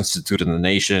research institute in the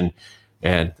nation.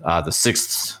 And the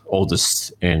 6th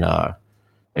oldest in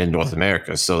North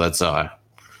America. So that's not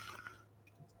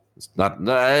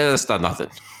nothing.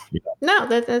 Yeah. No,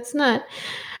 that's not.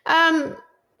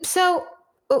 So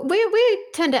we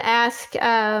tend to ask, you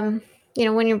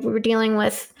know, when we're dealing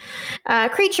with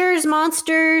creatures,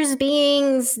 monsters,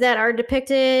 beings that are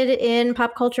depicted in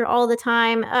pop culture all the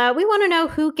time, we want to know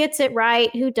who gets it right,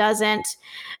 who doesn't.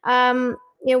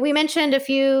 You know, we mentioned a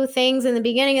few things in the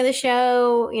beginning of the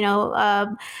show, you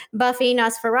know, Buffy,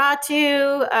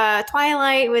 Nosferatu,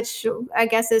 Twilight, which I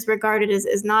guess is regarded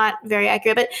as not very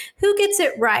accurate. But who gets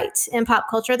it right in pop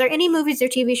culture? Are there any movies or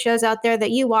TV shows out there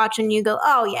that you watch and you go,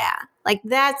 oh, yeah, Like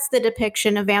that's the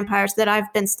depiction of vampires that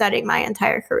I've been studying my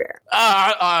entire career.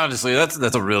 Honestly, that's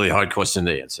a really hard question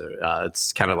to answer.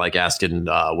 It's kind of like asking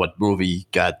what movie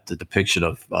got the depiction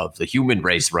of the human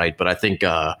race right. But I think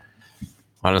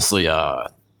honestly,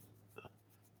 Count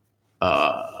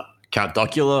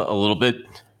Duckula a little bit,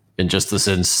 in just the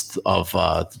sense of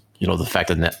the fact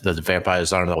that the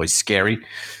vampires aren't always scary.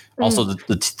 Also, the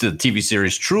TV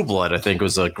series True Blood, I think,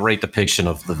 was a great depiction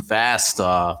of the vast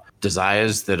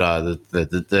desires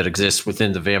that exist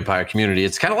within the vampire community.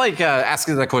 It's kind of like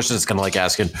asking that question. It's kind of like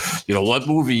asking, what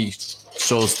movie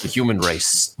shows the human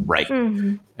race right?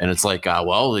 And it's like,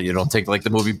 take like the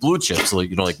movie Blue Chips.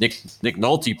 Like Nick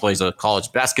Nolte plays a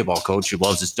college basketball coach who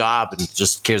loves his job and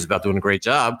just cares about doing a great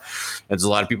job. And there's a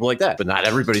lot of people like that, but not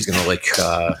everybody's going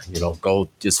to go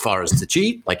as far as to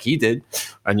cheat like he did.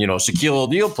 And Shaquille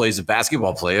O'Neal plays a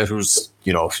basketball player who's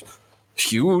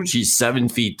huge. He's 7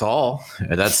 feet tall,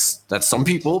 and that's some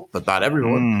people, but not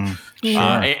everyone.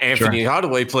 Anthony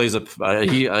Hardaway plays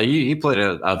he played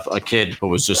a kid who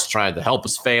was just trying to help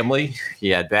his family. He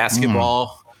had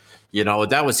basketball,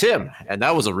 that was him, and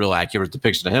that was a real accurate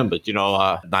depiction of him. But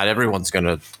not everyone's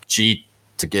gonna cheat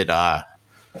to get a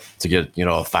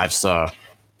 5-star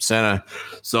center.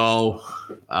 So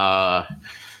I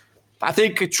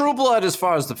think True Blood, as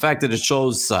far as the fact that it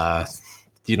shows the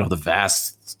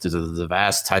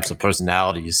vast types of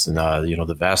personalities and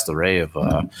the vast array of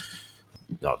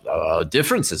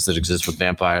differences that exist with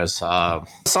vampires.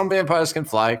 Some vampires can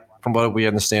fly, from what we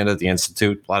understand at the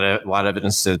Institute. A lot of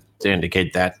evidence to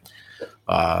indicate that,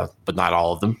 but not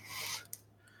all of them.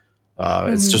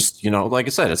 It's just like I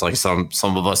said, it's like some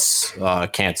of us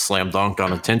can't slam dunk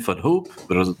on a 10-foot hoop,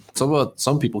 but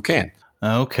some people can.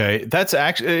 Okay, that's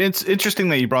actually, it's interesting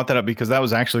that you brought that up, because that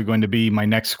was actually going to be my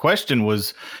next question,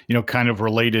 was kind of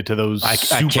related to those. I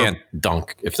can't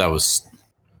dunk, if that was.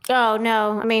 Oh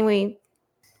no! I mean, we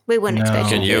wouldn't expect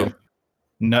you. Can you?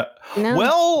 No.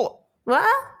 Well.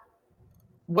 What?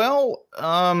 Well.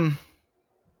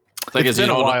 It's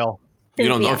been a while. You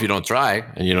don't know if you don't try,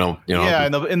 and Yeah,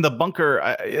 in the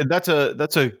bunker, that's a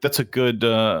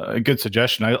good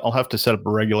suggestion. I'll have to set up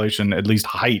a regulation, at least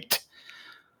height.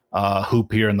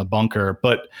 Hoop here in the bunker,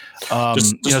 but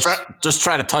just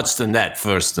try to touch the net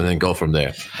first and then go from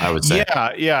there, I would say.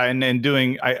 Yeah, and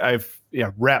doing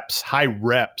reps, high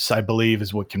reps, I believe,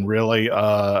 is what can really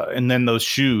and then those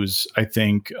shoes, I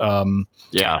think,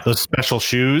 those special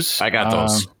shoes, I got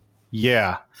those.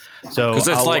 Yeah, so because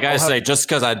it's I say, just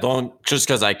because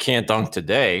I can't dunk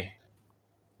today,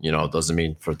 doesn't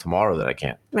mean for tomorrow that I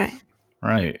can't.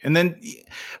 Right. And then,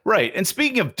 and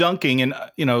speaking of dunking and,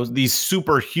 these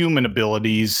superhuman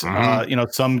abilities,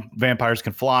 some vampires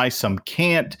can fly, some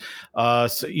can't.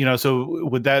 So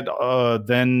would that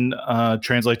then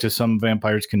translate to some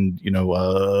vampires can,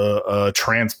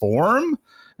 transform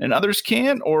and others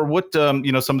can't? Or what, some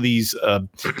of these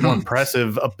more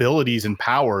impressive abilities and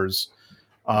powers,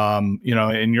 in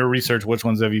your research, which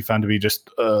ones have you found to be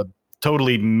just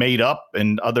totally made up,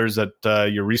 and others that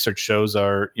your research shows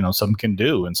are, some can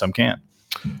do and some can't?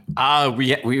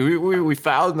 We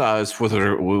found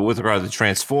with regard to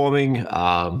transforming,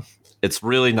 it's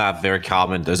really not very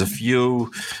common. There's a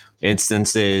few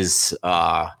instances.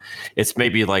 It's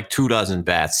maybe like 24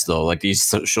 bats though. Like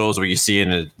these shows where you see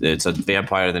it's a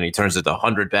vampire, then he turns into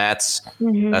 100 bats.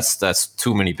 Mm-hmm. That's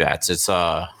too many bats. It's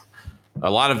a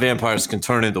lot of vampires can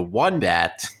turn into 1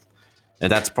 bat,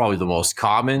 and that's probably the most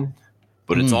common.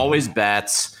 But it's always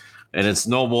bats, and it's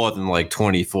no more than like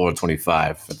 24,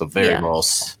 25 at the very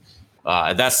most.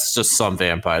 And that's just some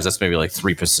vampires. That's maybe like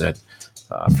 3%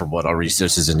 from what our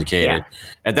research has indicated. Yeah.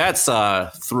 And that's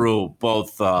through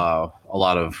both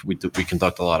we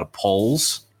conduct a lot of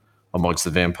polls amongst the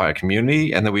vampire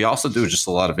community. And then we also do just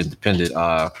a lot of independent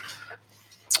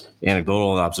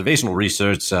anecdotal and observational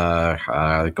research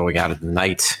going out at the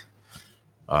night.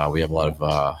 We have a lot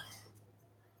of...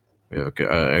 We have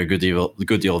a good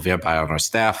deal of vampire on our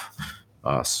staff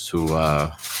who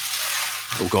go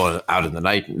out in the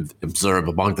night and observe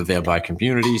among the vampire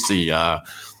community, see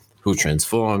who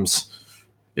transforms,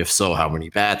 if so, how many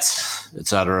bats,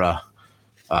 etc.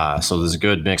 So there's a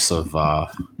good mix of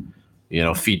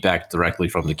feedback directly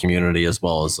from the community, as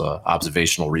well as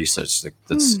observational research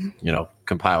that's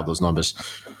compiled those numbers.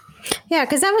 Yeah,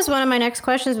 because that was one of my next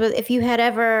questions, was if you had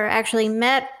ever actually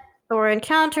met or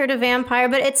encountered a vampire,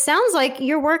 but it sounds like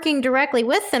you're working directly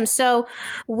with them. So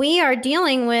we are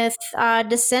dealing with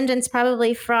descendants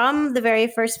probably from the very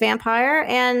first vampire.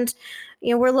 And,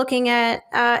 we're looking at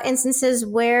instances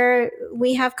where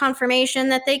we have confirmation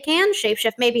that they can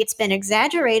shapeshift. Maybe it's been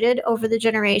exaggerated over the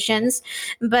generations,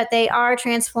 but they are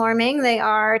transforming. They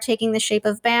are taking the shape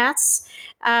of bats.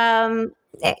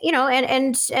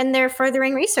 And they're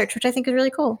furthering research, which I think is really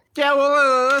cool. Yeah,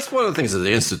 well, that's one of the things that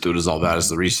the Institute is all about, is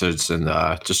the research and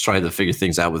just trying to figure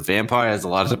things out with vampires. A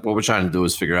lot of what we're trying to do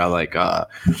is figure out, like,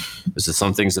 is there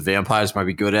some things that vampires might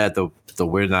be good at that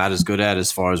we're not as good at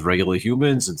as far as regular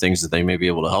humans, and things that they may be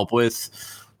able to help with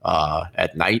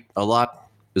at night a lot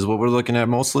is what we're looking at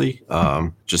mostly.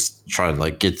 Just trying to,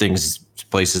 like, get things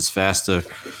places faster.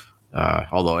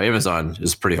 Although Amazon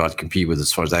is pretty hard to compete with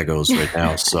as far as that goes right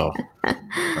now. So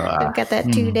I've got that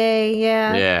 2-day.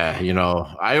 Yeah.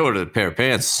 Yeah. I ordered a pair of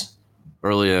pants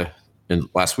earlier in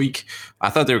last week. I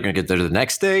thought they were going to get there the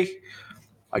next day.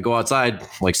 I go outside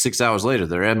like 6 hours later.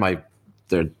 They're in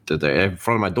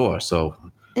front of my door. So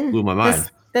blew my mind.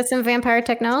 That's some vampire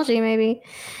technology, maybe.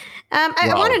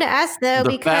 I wanted to ask, though,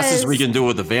 the fastest we can do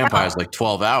with the vampire is like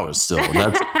 12 hours still.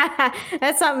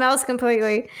 That's something else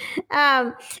completely.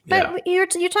 But you're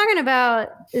talking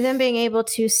about them being able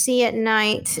to see at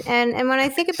night. And when I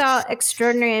think about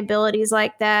extraordinary abilities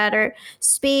like that, or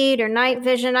speed or night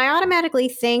vision, I automatically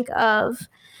think of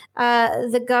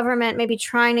the government maybe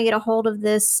trying to get a hold of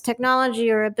this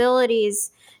technology or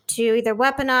abilities to either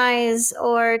weaponize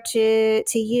or to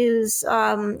use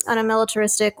on a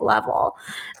militaristic level.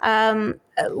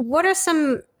 What are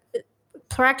some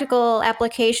practical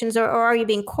applications, or are you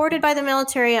being courted by the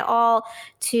military at all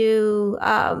to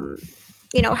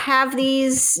have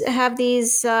these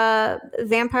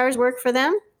vampires work for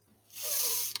them?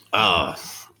 I'm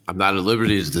not at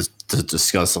liberty to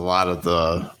discuss a lot of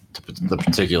the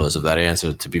particulars of that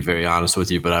answer, to be very honest with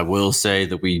you, but I will say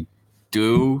that we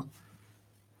do,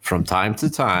 from time to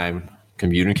time,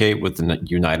 communicate with the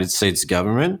United States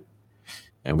government,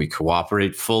 and we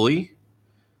cooperate fully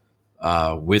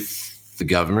with the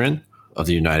government of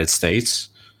the United States.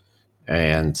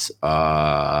 And,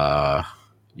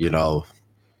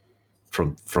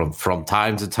 from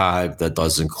time to time, that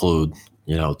does include,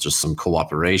 just some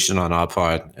cooperation on our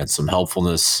part and some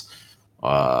helpfulness.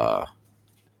 And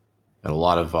a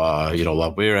lot of,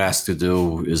 what we're asked to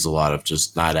do is a lot of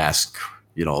just not ask,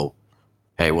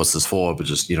 hey, what's this for? But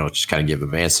just kind of give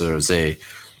an answer and say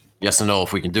yes or no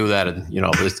if we can do that, and,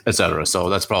 et cetera. So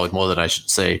that's probably more than I should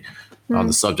say on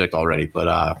the subject already.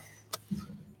 But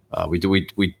we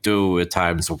do at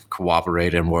times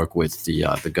cooperate and work with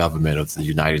the government of the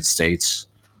United States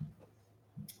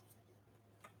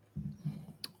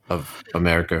of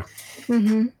America.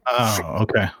 Mm-hmm. Oh,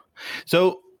 okay.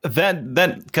 So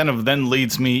that kind of then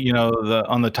leads me,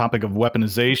 on the topic of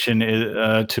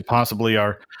weaponization, to possibly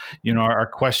our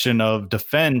question of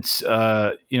defense.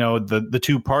 The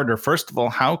two-parter. First of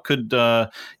all, how could a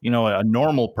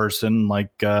normal person like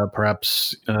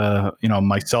perhaps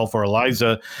myself or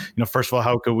Eliza, first of all,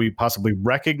 how could we possibly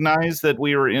recognize that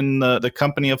we are in the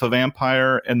company of a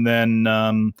vampire, and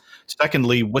then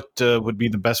secondly, what would be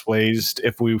the best ways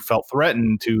if we felt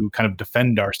threatened to kind of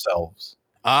defend ourselves?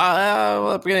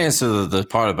 Well, I'm going to answer the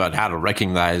part about how to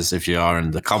recognize if you are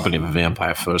in the company of a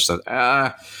vampire first.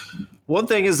 One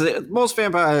thing is that most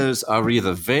vampires are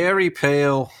either very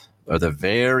pale or they're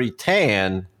very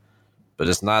tan, but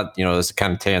it's not, it's the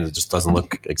kind of tan that just doesn't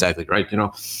look exactly right,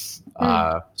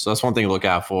 So that's one thing to look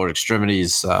out for: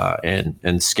 extremities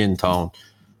and skin tone.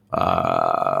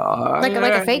 Like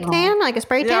a fake tan, like a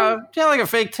spray tan? Yeah, like a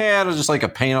fake tan, or just like a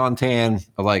paint on tan,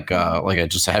 or like a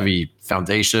just heavy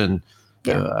foundation.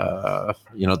 Yeah.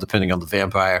 Depending on the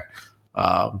vampire.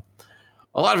 A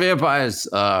lot of vampires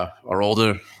are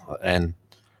older, and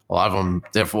a lot of them,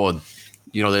 therefore,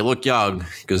 they look young,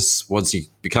 because once you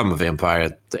become a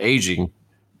vampire, the aging,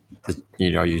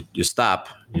 you stop.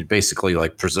 You basically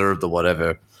like preserve the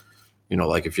whatever.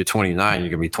 Like if you're 29, you're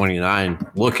gonna be 29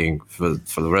 looking for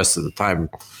the rest of the time.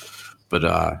 But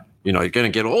you're gonna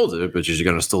get older, but you're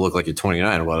gonna still look like you're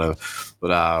 29 or whatever.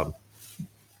 But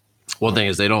one thing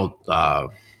is they don't.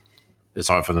 It's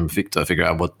hard for them to figure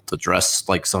out what to dress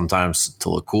like sometimes to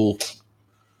look cool.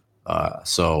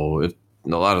 So a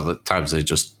lot of the times they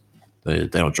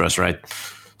don't dress right.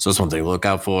 So that's one thing to look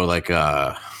out for, like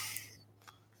a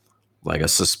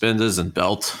suspenders and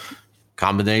belt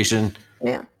combination.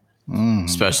 Yeah.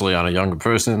 Especially on a younger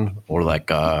person, or like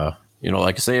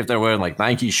say if they're wearing like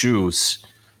Nike shoes,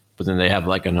 but then they have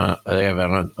like an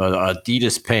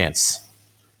Adidas pants.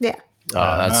 Yeah.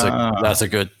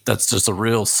 That's just a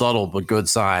real subtle but good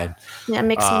sign. Yeah,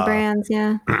 mixing brands.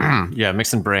 Yeah. Yeah,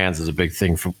 mixing brands is a big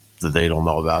thing that they don't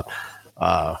know about.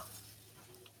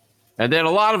 And then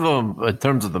a lot of them, in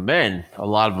terms of the men, a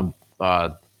lot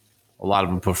of a lot of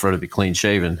them prefer to be clean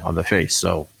shaven on the face.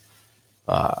 So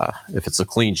if it's a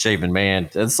clean shaven man,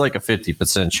 it's like a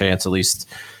 50% chance, at least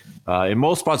in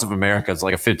most parts of America, it's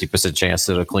like a 50% chance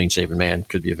that a clean shaven man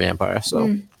could be a vampire.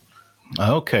 So,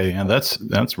 okay. And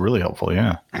that's really helpful.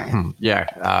 Yeah.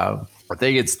 yeah. I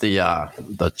think it's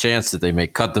the chance that they may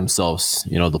cut themselves.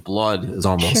 You know, the blood is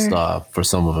almost for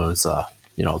some of them, it's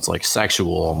it's like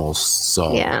sexual almost.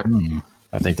 So Yeah.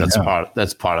 I think that's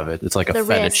part of it. It's like a The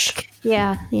fetish. risk.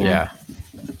 Yeah.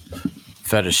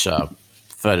 Fetish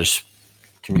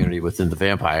community within the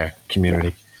vampire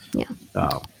community. Yeah.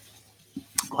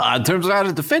 In terms of how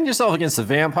to defend yourself against a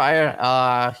vampire,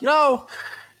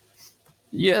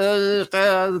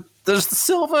 there's the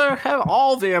silver.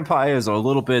 All vampires are a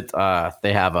little bit.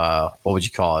 They have a, what would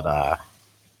you call it?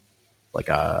 They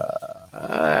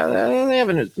have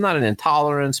not an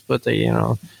intolerance, but they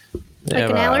Like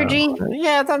an allergy?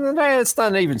 It's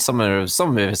not even some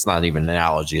of it's not even an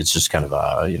allergy. It's just kind of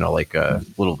like a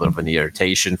little bit of an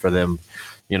irritation for them,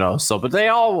 So, but they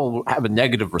all will have a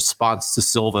negative response to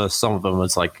silver. Some of them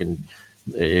it's like,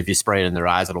 if you spray it in their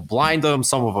eyes, it'll blind them.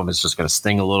 Some of them it's just going to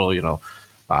sting a little.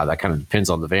 That kind of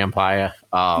depends on the vampire.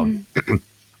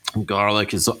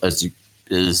 Garlic is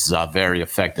very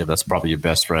effective. That's probably your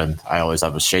best friend. I always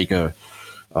have a shaker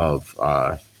of.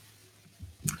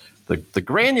 The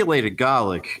granulated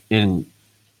garlic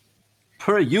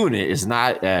per unit is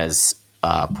not as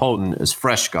potent as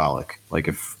fresh garlic. Like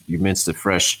if you minced it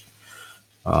fresh,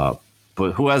 but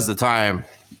who has the time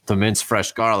to mince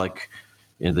fresh garlic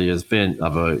in the event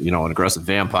of an aggressive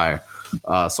vampire?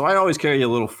 So I always carry a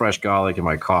little fresh garlic in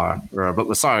my car, a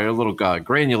little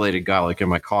granulated garlic in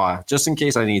my car, just in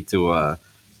case I need to,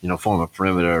 form a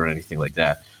perimeter or anything like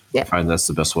that. Yeah. I find that's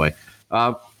the best way.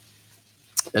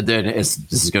 And then this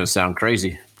is going to sound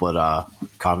crazy, but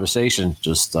conversation,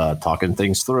 just talking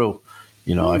things through.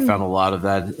 I found a lot of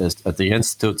that at the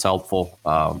Institute's helpful.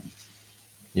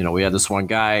 We had this one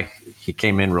guy. He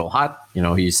came in real hot.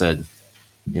 He said,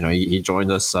 he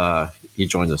joined us. He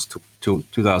joined us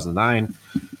 2009.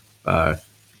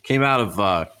 Came out of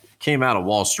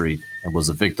Wall Street and was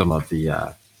a victim of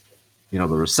the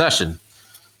recession.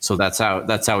 So that's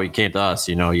how he came to us.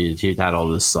 He had all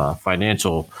this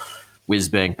financial whiz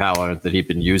bang power that he'd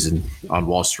been using on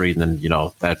Wall Street, and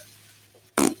then that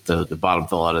the bottom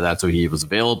fell out of that, so he was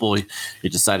available. He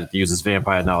decided to use his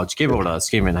vampire knowledge. Came over to us,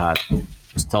 came in hot,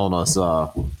 was telling us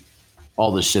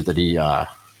all this shit that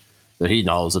he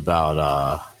knows about.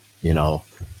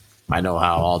 I know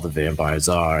how all the vampires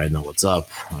are. I know what's up.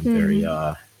 I'm very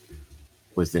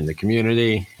within the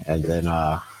community, and then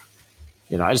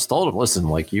I just told him, listen,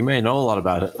 like, you may know a lot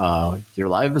about your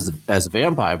life as a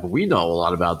vampire, but we know a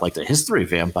lot about like the history of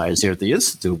vampires here at the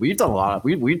Institute. We've done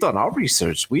we've done our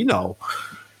research. We know.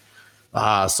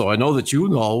 So I know that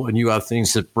and you have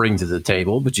things to bring to the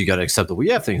table, but you got to accept that we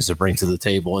have things to bring to the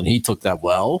table. And he took that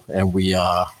well, and we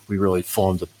really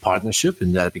formed a partnership,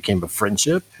 and that became a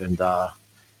friendship. And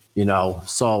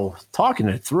so talking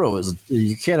it through is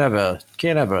you can't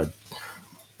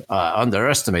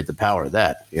underestimate the power of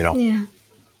that. Yeah.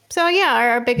 So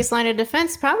our biggest line of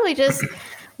defense probably just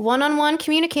one-on-one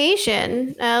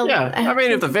communication. I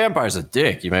mean, if the vampire's a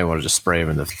dick, you may want to just spray him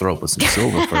in the throat with some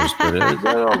silver first. But it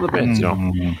all depends,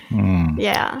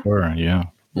 Yeah. Sure, yeah.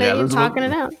 Maybe talking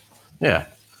it out. Yeah,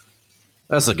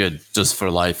 that's just for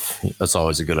life. That's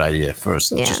always a good idea.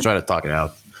 First, just try to talk it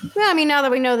out. Yeah, I mean, now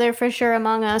that we know they're for sure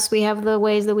among us, we have the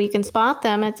ways that we can spot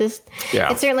them. It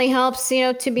certainly helps,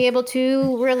 to be able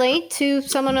to relate to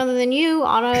someone other than you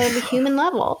on a human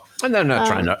level. And they're not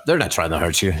trying to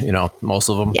hurt you. Most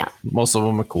of them. Yeah. Most of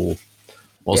them are cool.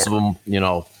 Most of them,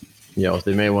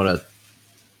 they may want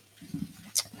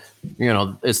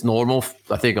to. It's normal.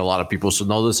 I think a lot of people should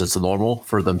know this. It's normal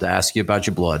for them to ask you about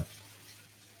your blood.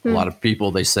 A lot of people,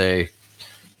 they say,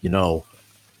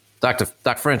 Dr.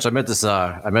 French, I met this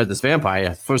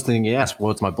vampire. First thing he asked,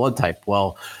 what's my blood type?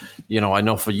 Well, I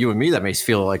know for you and me that may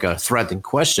feel like a threatening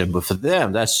question, but for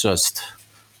them, that's just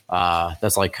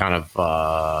that's like kind of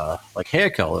like hair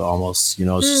color almost.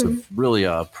 It's just a really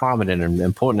prominent and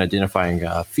important identifying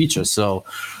feature. So,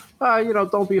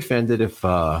 don't be offended if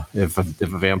a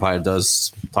vampire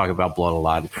does talk about blood a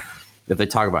lot. If they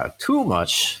talk about it too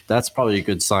much, that's probably a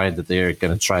good sign that they're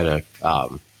going to try to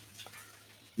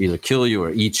either kill you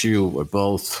or eat you or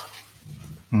both.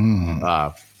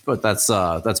 But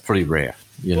that's pretty rare.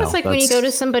 It's like when you go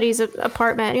to somebody's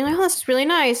apartment, you're like, oh, this is really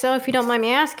nice. Oh, if you don't mind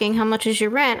me asking, how much is your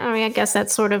rent? I mean, I guess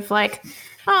that's sort of like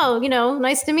oh,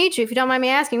 nice to meet you. If you don't mind me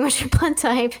asking, what's your blood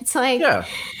type? It's like, Yeah.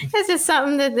 it's just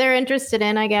something that they're interested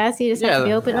in, I guess. You just have to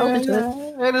be open to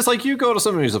it. And it's like you go to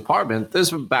somebody's apartment,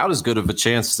 there's about as good of a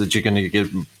chance that you're going to get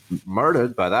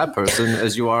murdered by that person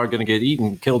as you are going to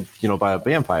get killed, by a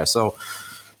vampire. So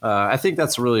I think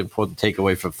that's a really important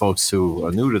takeaway for folks who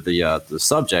are new to the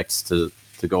subjects to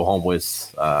go home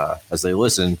with as they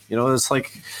listen. It's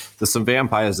like there's some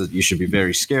vampires that you should be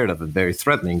very scared of and very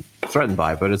threatened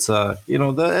by, but it's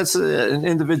it's an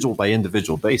individual by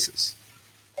individual basis.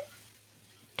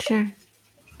 Sure.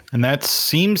 And that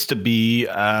seems to be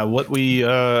what we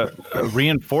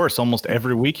reinforce almost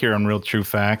every week here on Real True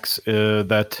Facts,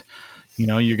 that,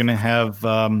 you're going to have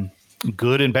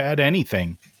good and bad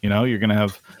anything. You're going to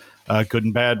have good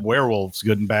and bad werewolves,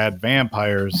 good and bad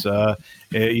vampires.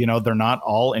 They're not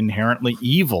all inherently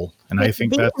evil. And I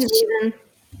think that's...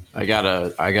 I got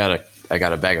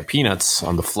a bag of peanuts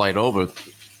on the flight over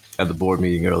at the board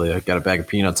meeting earlier. I got a bag of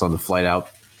peanuts on the flight out.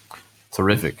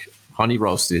 Terrific. Honey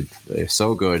roasted. They're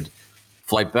so good.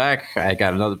 Flight back, I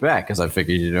got another bag because I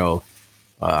figured,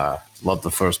 loved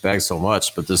the first bag so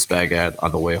much, but this bag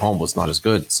on the way home was not as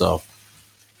good. So,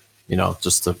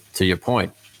 just to your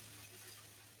point.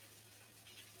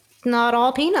 Not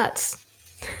all peanuts.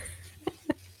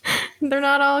 They're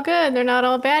not all good. They're not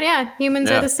all bad. Yeah,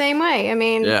 humans are the same way. I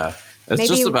mean, yeah, it's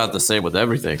just about the same with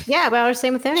everything. Yeah, about the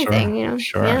same with anything.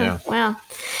 Sure. Yeah. Wow,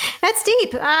 that's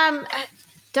deep.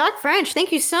 Doc French,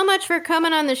 thank you so much for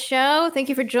coming on the show. Thank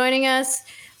you for joining us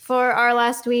for our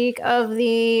last week of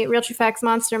the Real True Facts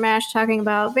Monster Mash, talking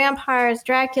about vampires,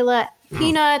 Dracula,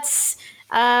 peanuts,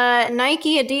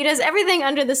 Nike, Adidas, everything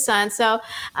under the sun. So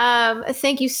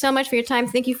thank you so much for your time.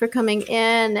 Thank you for coming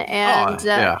in. And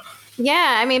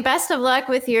best of luck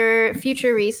with your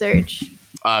future research.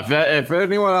 If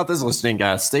anyone out there's listening,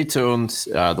 guys, stay tuned.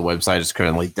 The website is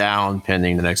currently down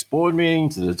pending the next board meeting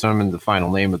to determine the final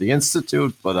name of the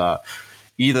institute. But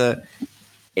either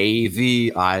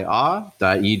avir.edu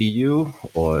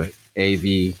or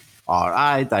avri.edu.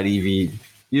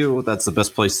 That's the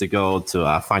best place to go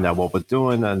to find out what we're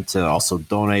doing and to also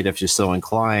donate if you're so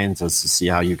inclined, just to see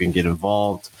how you can get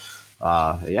involved.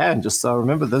 And just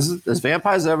remember, there's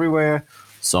vampires everywhere.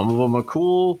 Some of them are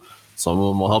cool. Some of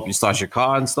them will help you start your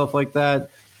car and stuff like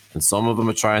that. And some of them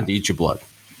are trying to eat your blood.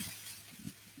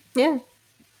 Yeah.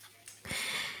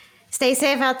 Stay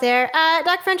safe out there.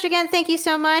 Doc French, again, thank you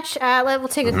so much. We'll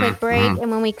take a quick break.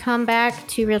 And when we come back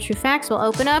to Real True Facts, we'll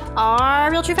open up our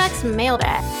Real True Facts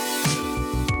mailbag.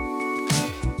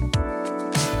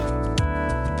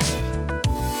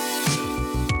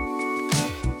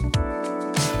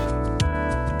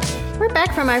 We're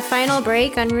back from our final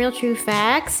break on Real True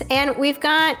Facts, and we've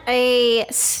got a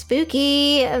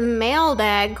spooky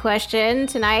mailbag question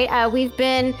tonight. We've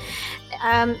been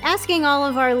asking all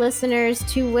of our listeners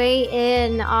to weigh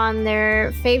in on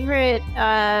their favorite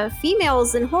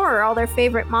females in horror, all their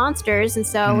favorite monsters, and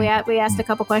so we asked a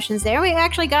couple questions there. We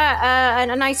actually got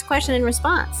a nice question in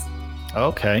response.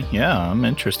 Okay, yeah, I'm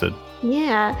interested.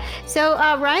 Yeah. So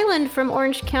Ryland from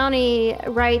Orange County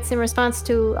writes in response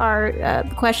to our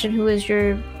question, who is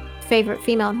your favorite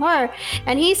female in horror?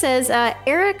 And he says,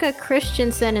 Erica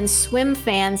Christensen and Swim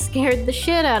Fan scared the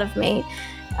shit out of me.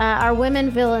 Are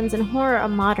women villains in horror a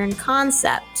modern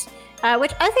concept?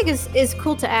 Which I think is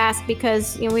cool to ask,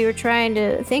 because we were trying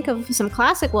to think of some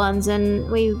classic ones and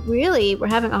we really were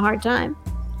having a hard time.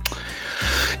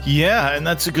 Yeah, and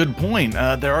that's a good point.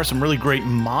 There are some really great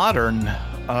modern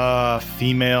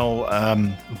female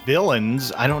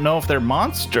villains. I don't know if they're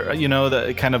monster,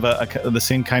 the kind of the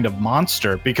same kind of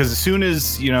monster, because as soon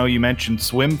as you mentioned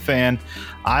Swim Fan,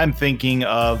 I'm thinking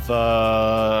of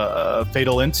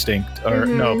Fatal Instinct, or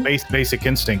Basic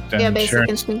Instinct. And Basic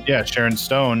Instinct. Yeah, Sharon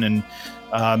Stone, and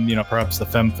perhaps the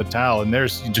Femme Fatale. And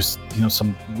there's just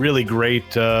some really great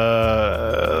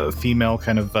female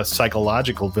kind of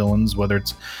psychological villains, whether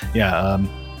it's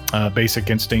Basic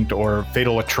Instinct or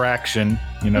Fatal Attraction,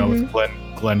 with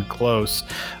Glenn Close,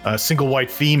 single white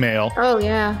female. Oh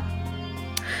yeah,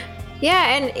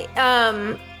 and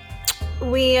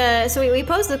we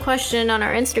posed the question on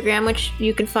our Instagram, which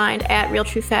you can find at Real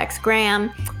True Facts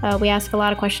Graham. We ask a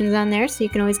lot of questions on there, so you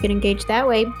can always get engaged that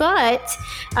way. But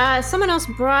someone else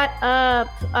brought up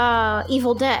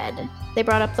Evil Dead. They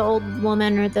brought up the old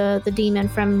woman or the demon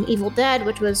from Evil Dead,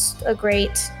 which was a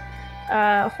great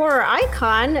horror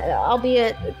icon,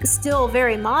 albeit still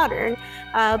very modern,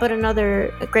 but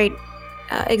another great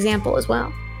example as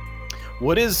well.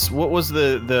 What was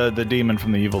the demon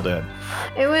from the Evil Dead?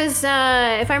 It was,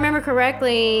 if I remember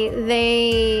correctly,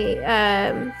 they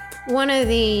one of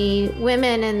the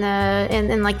women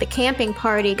in like the camping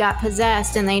party got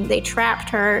possessed, and they trapped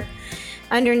her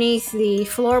underneath the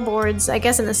floorboards, I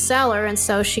guess in the cellar, and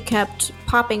so she kept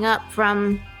popping up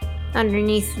from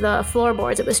underneath the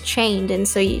floorboards. It was chained, and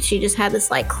so she just had this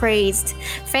like crazed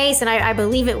face, and I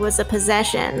believe it was a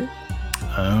possession.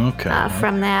 Okay.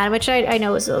 From that, which I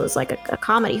know was like a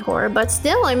comedy horror, but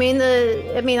still, I mean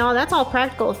that's all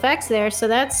practical effects there. So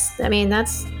that's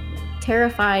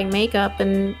terrifying makeup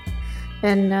and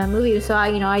movie. So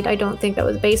I don't think that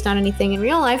was based on anything in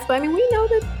real life, but I mean we know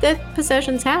that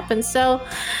possessions happen. So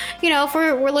if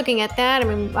we're looking at that, I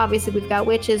mean obviously we've got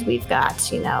witches, we've got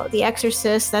The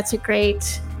Exorcist. That's a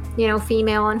great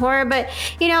female in horror, but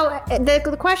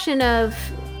the question of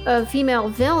female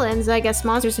villains, I guess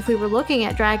monsters, if we were looking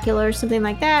at Dracula or something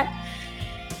like that,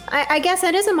 I guess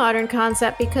that is a modern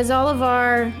concept, because all of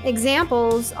our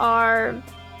examples are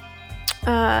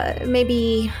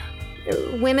maybe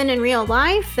women in real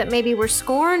life that maybe were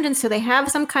scorned, and so they have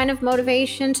some kind of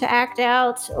motivation to act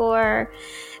out. Or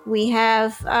we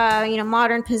have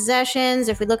modern possessions.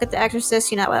 If we look at The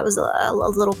Exorcist, that was a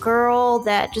little girl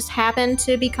that just happened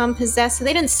to become possessed, so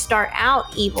they didn't start out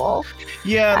evil.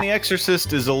 Yeah, and The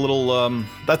Exorcist is a little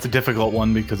that's a difficult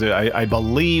one, because I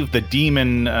believe the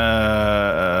demon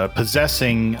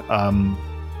possessing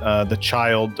the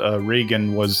child,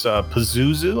 Regan, was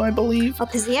Pazuzu, I believe. Oh,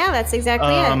 yeah, that's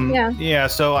exactly it. Yeah. Yeah.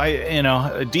 So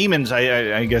demons.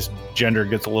 I guess gender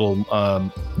gets a little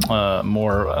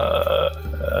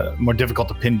more difficult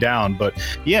to pin down, but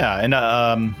yeah, and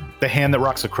the hand that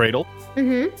rocks the cradle.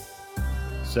 Mm-hmm.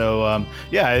 So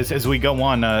as we go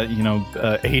on,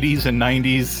 80s and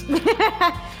 90s.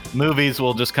 Movies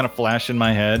will just kind of flash in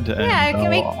my head.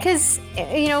 Because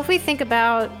if we think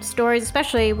about stories,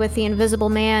 especially with the Invisible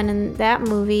Man in that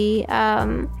movie,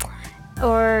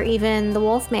 or even the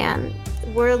Wolfman,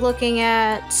 we're looking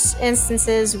at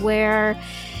instances where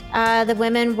the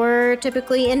women were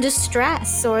typically in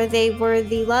distress, or they were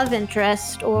the love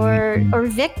interest, or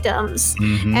victims.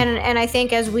 Mm-hmm. And I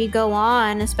think as we go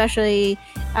on, especially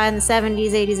in the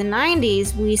 70s, 80s, and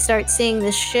 90s, we start seeing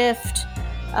this shift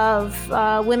of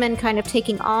women kind of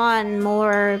taking on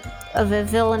more of a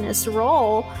villainous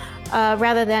role,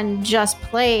 rather than just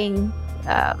playing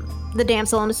the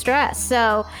damsel in distress.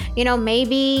 So,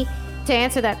 maybe to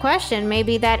answer that question,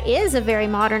 maybe that is a very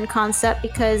modern concept,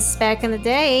 because back in the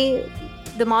day,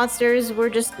 the monsters were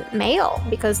just male,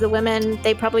 because the women,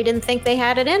 they probably didn't think they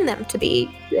had it in them to be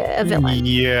a villain.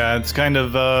 Yeah, it's kind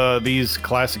of these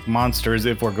classic monsters,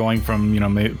 if we're going from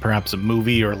perhaps a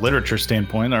movie or literature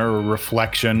standpoint, are a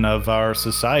reflection of our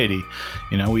society.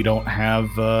 We don't have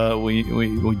we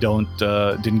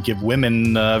didn't give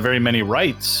women very many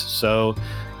rights, so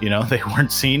they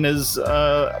weren't seen as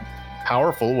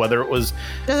powerful, whether it was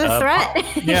a threat,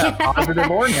 positive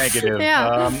or negative.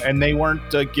 And they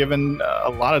weren't given a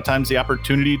lot of times the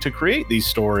opportunity to create these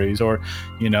stories, or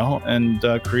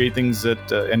and create things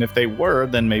that and if they were,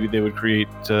 then maybe they would create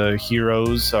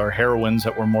heroes or heroines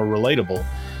that were more relatable.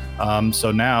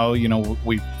 So now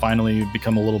we finally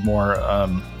become a little more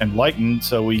enlightened,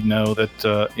 so we know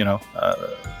that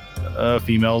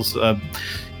females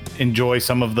enjoy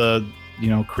some of the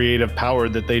creative power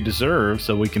that they deserve,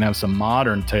 so we can have some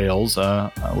modern tales.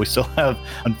 We still have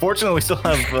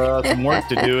some work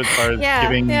to do as far as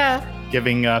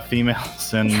giving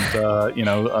females and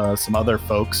some other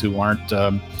folks who aren't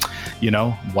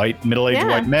white middle-aged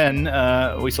white men.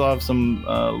 We still have some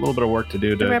a little bit of work to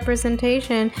do to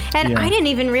representation. And I didn't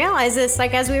even realize this,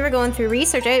 like as we were going through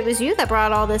research, it was you that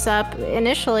brought all this up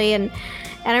initially, and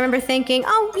I remember thinking,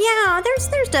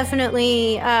 there's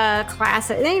definitely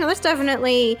classic, there's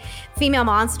definitely female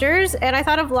monsters, and I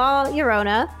thought of La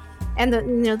Llorona and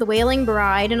the Wailing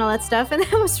Bride and all that stuff, and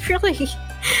that was really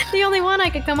the only one I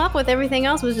could come up with. Everything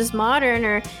else was just modern.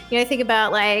 Or I think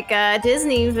about like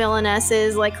Disney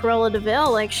villainesses like Cruella de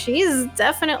Vil. Like, she's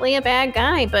definitely a bad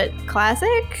guy, but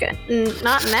classic,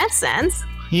 not in that sense.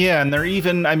 Yeah, and they're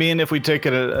even, if we take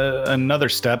it another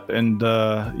step and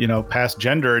past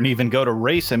gender and even go to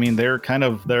race, they're kind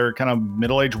of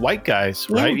middle-aged white guys,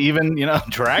 right? Even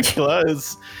Dracula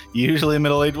is usually a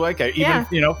middle-aged white guy.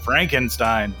 Even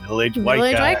Frankenstein, middle-aged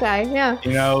white guy.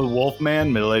 Yeah.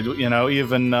 Wolfman, middle-aged.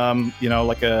 Even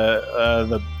like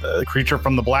the creature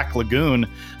from the Black Lagoon.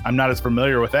 I'm not as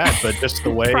familiar with that, but just the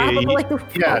way,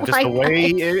 the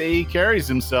way he carries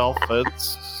himself,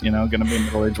 it's going to be a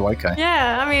middle-aged white guy.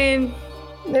 Yeah,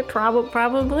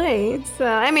 Probably. So,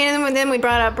 I mean, and then we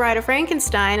brought up Bride of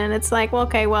Frankenstein, and it's like, well,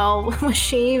 okay, well, was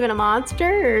she even a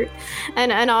monster or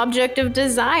an object of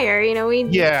desire? You know, we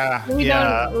An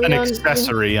don't,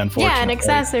 accessory, unfortunately. Yeah, an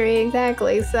accessory,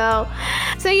 exactly. So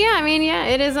yeah, I mean, yeah,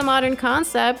 it is a modern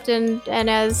concept, and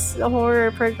as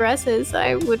horror progresses,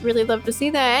 I would really love to see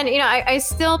that. And I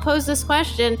still pose this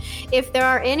question: if there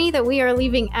are any that we are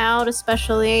leaving out,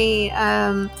 especially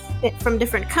from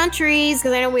different countries,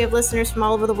 because I know we have listeners from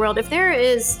all over the world. If there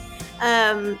is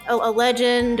a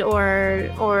legend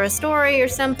or a story or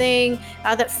something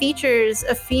that features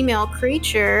a female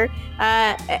creature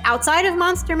outside of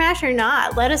Monster Mash or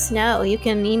not, let us know. You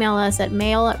can email us at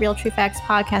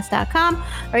mail@realtruefactspodcast.com,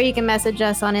 or you can message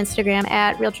us on Instagram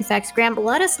at realtruefactsgram. But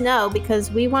let us know,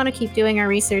 because we want to keep doing our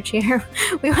research here.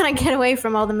 We want to get away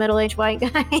from all the middle-aged white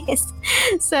guys.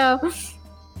 So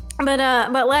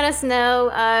but let us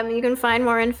know. You can find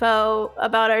more info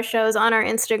about our shows on our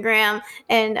Instagram,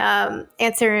 and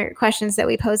answer questions that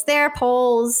we post there,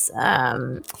 polls,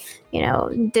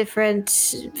 different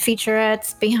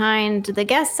featurettes behind the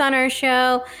guests on our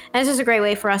show. And it's just a great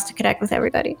way for us to connect with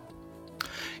everybody.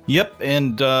 Yep,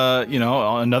 and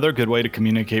another good way to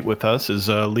communicate with us is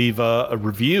leave a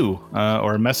review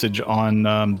or a message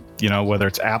on whether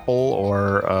it's Apple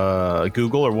or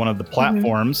Google or one of the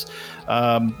platforms.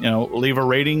 Leave a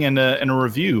rating and a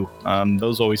review.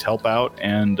 Those always help out,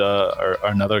 and are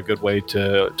another good way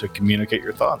to communicate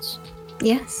your thoughts.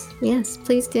 Yes,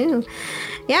 please do.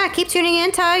 Yeah, keep tuning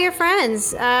in. Tell your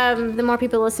friends. The more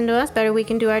people listen to us, better we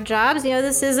can do our jobs.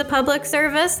 This is a public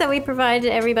service that we provide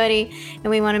to everybody, and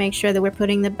we want to make sure that we're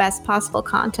putting the best possible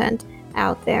content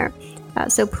out there.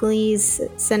 So please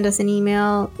send us an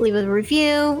email, leave a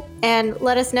review, and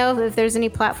let us know if there's any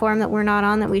platform that we're not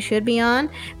on that we should be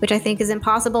on, which I think is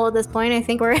impossible at this point. I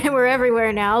think we're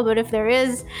everywhere now, but if there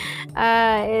is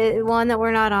one that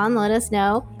we're not on, let us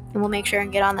know, and we'll make sure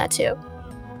and get on that too.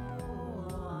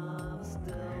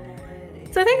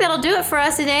 So I think that'll do it for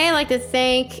us today. I'd like to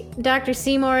thank Dr.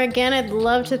 Seymour again. I'd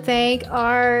love to thank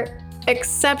our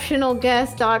exceptional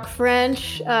guest, Doc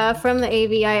French, from the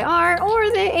AVIR or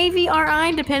the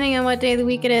AVRI, depending on what day of the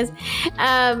week it is.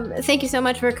 Thank you so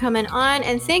much for coming on,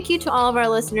 and thank you to all of our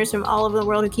listeners from all over the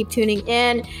world who keep tuning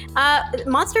in.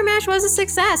 Monster Mash was a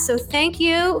success, so thank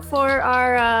you for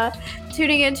our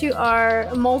tuning into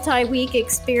our multi-week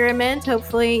experiment.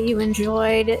 Hopefully you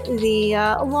enjoyed the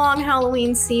long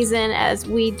Halloween season as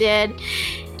we did.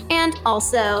 And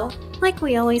also, like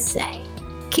we always say,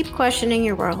 keep questioning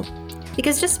your world.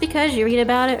 Because just because you read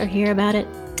about it or hear about it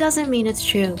doesn't mean it's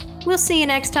true. We'll see you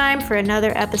next time for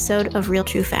another episode of Real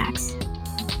True Facts.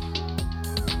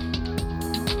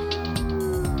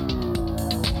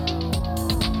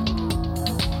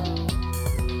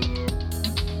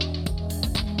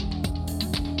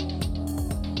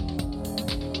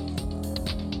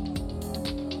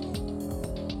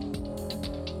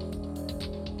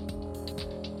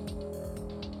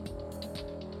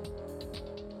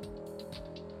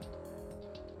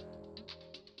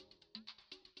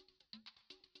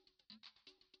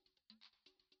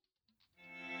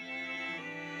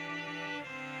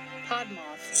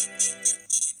 Podmoth.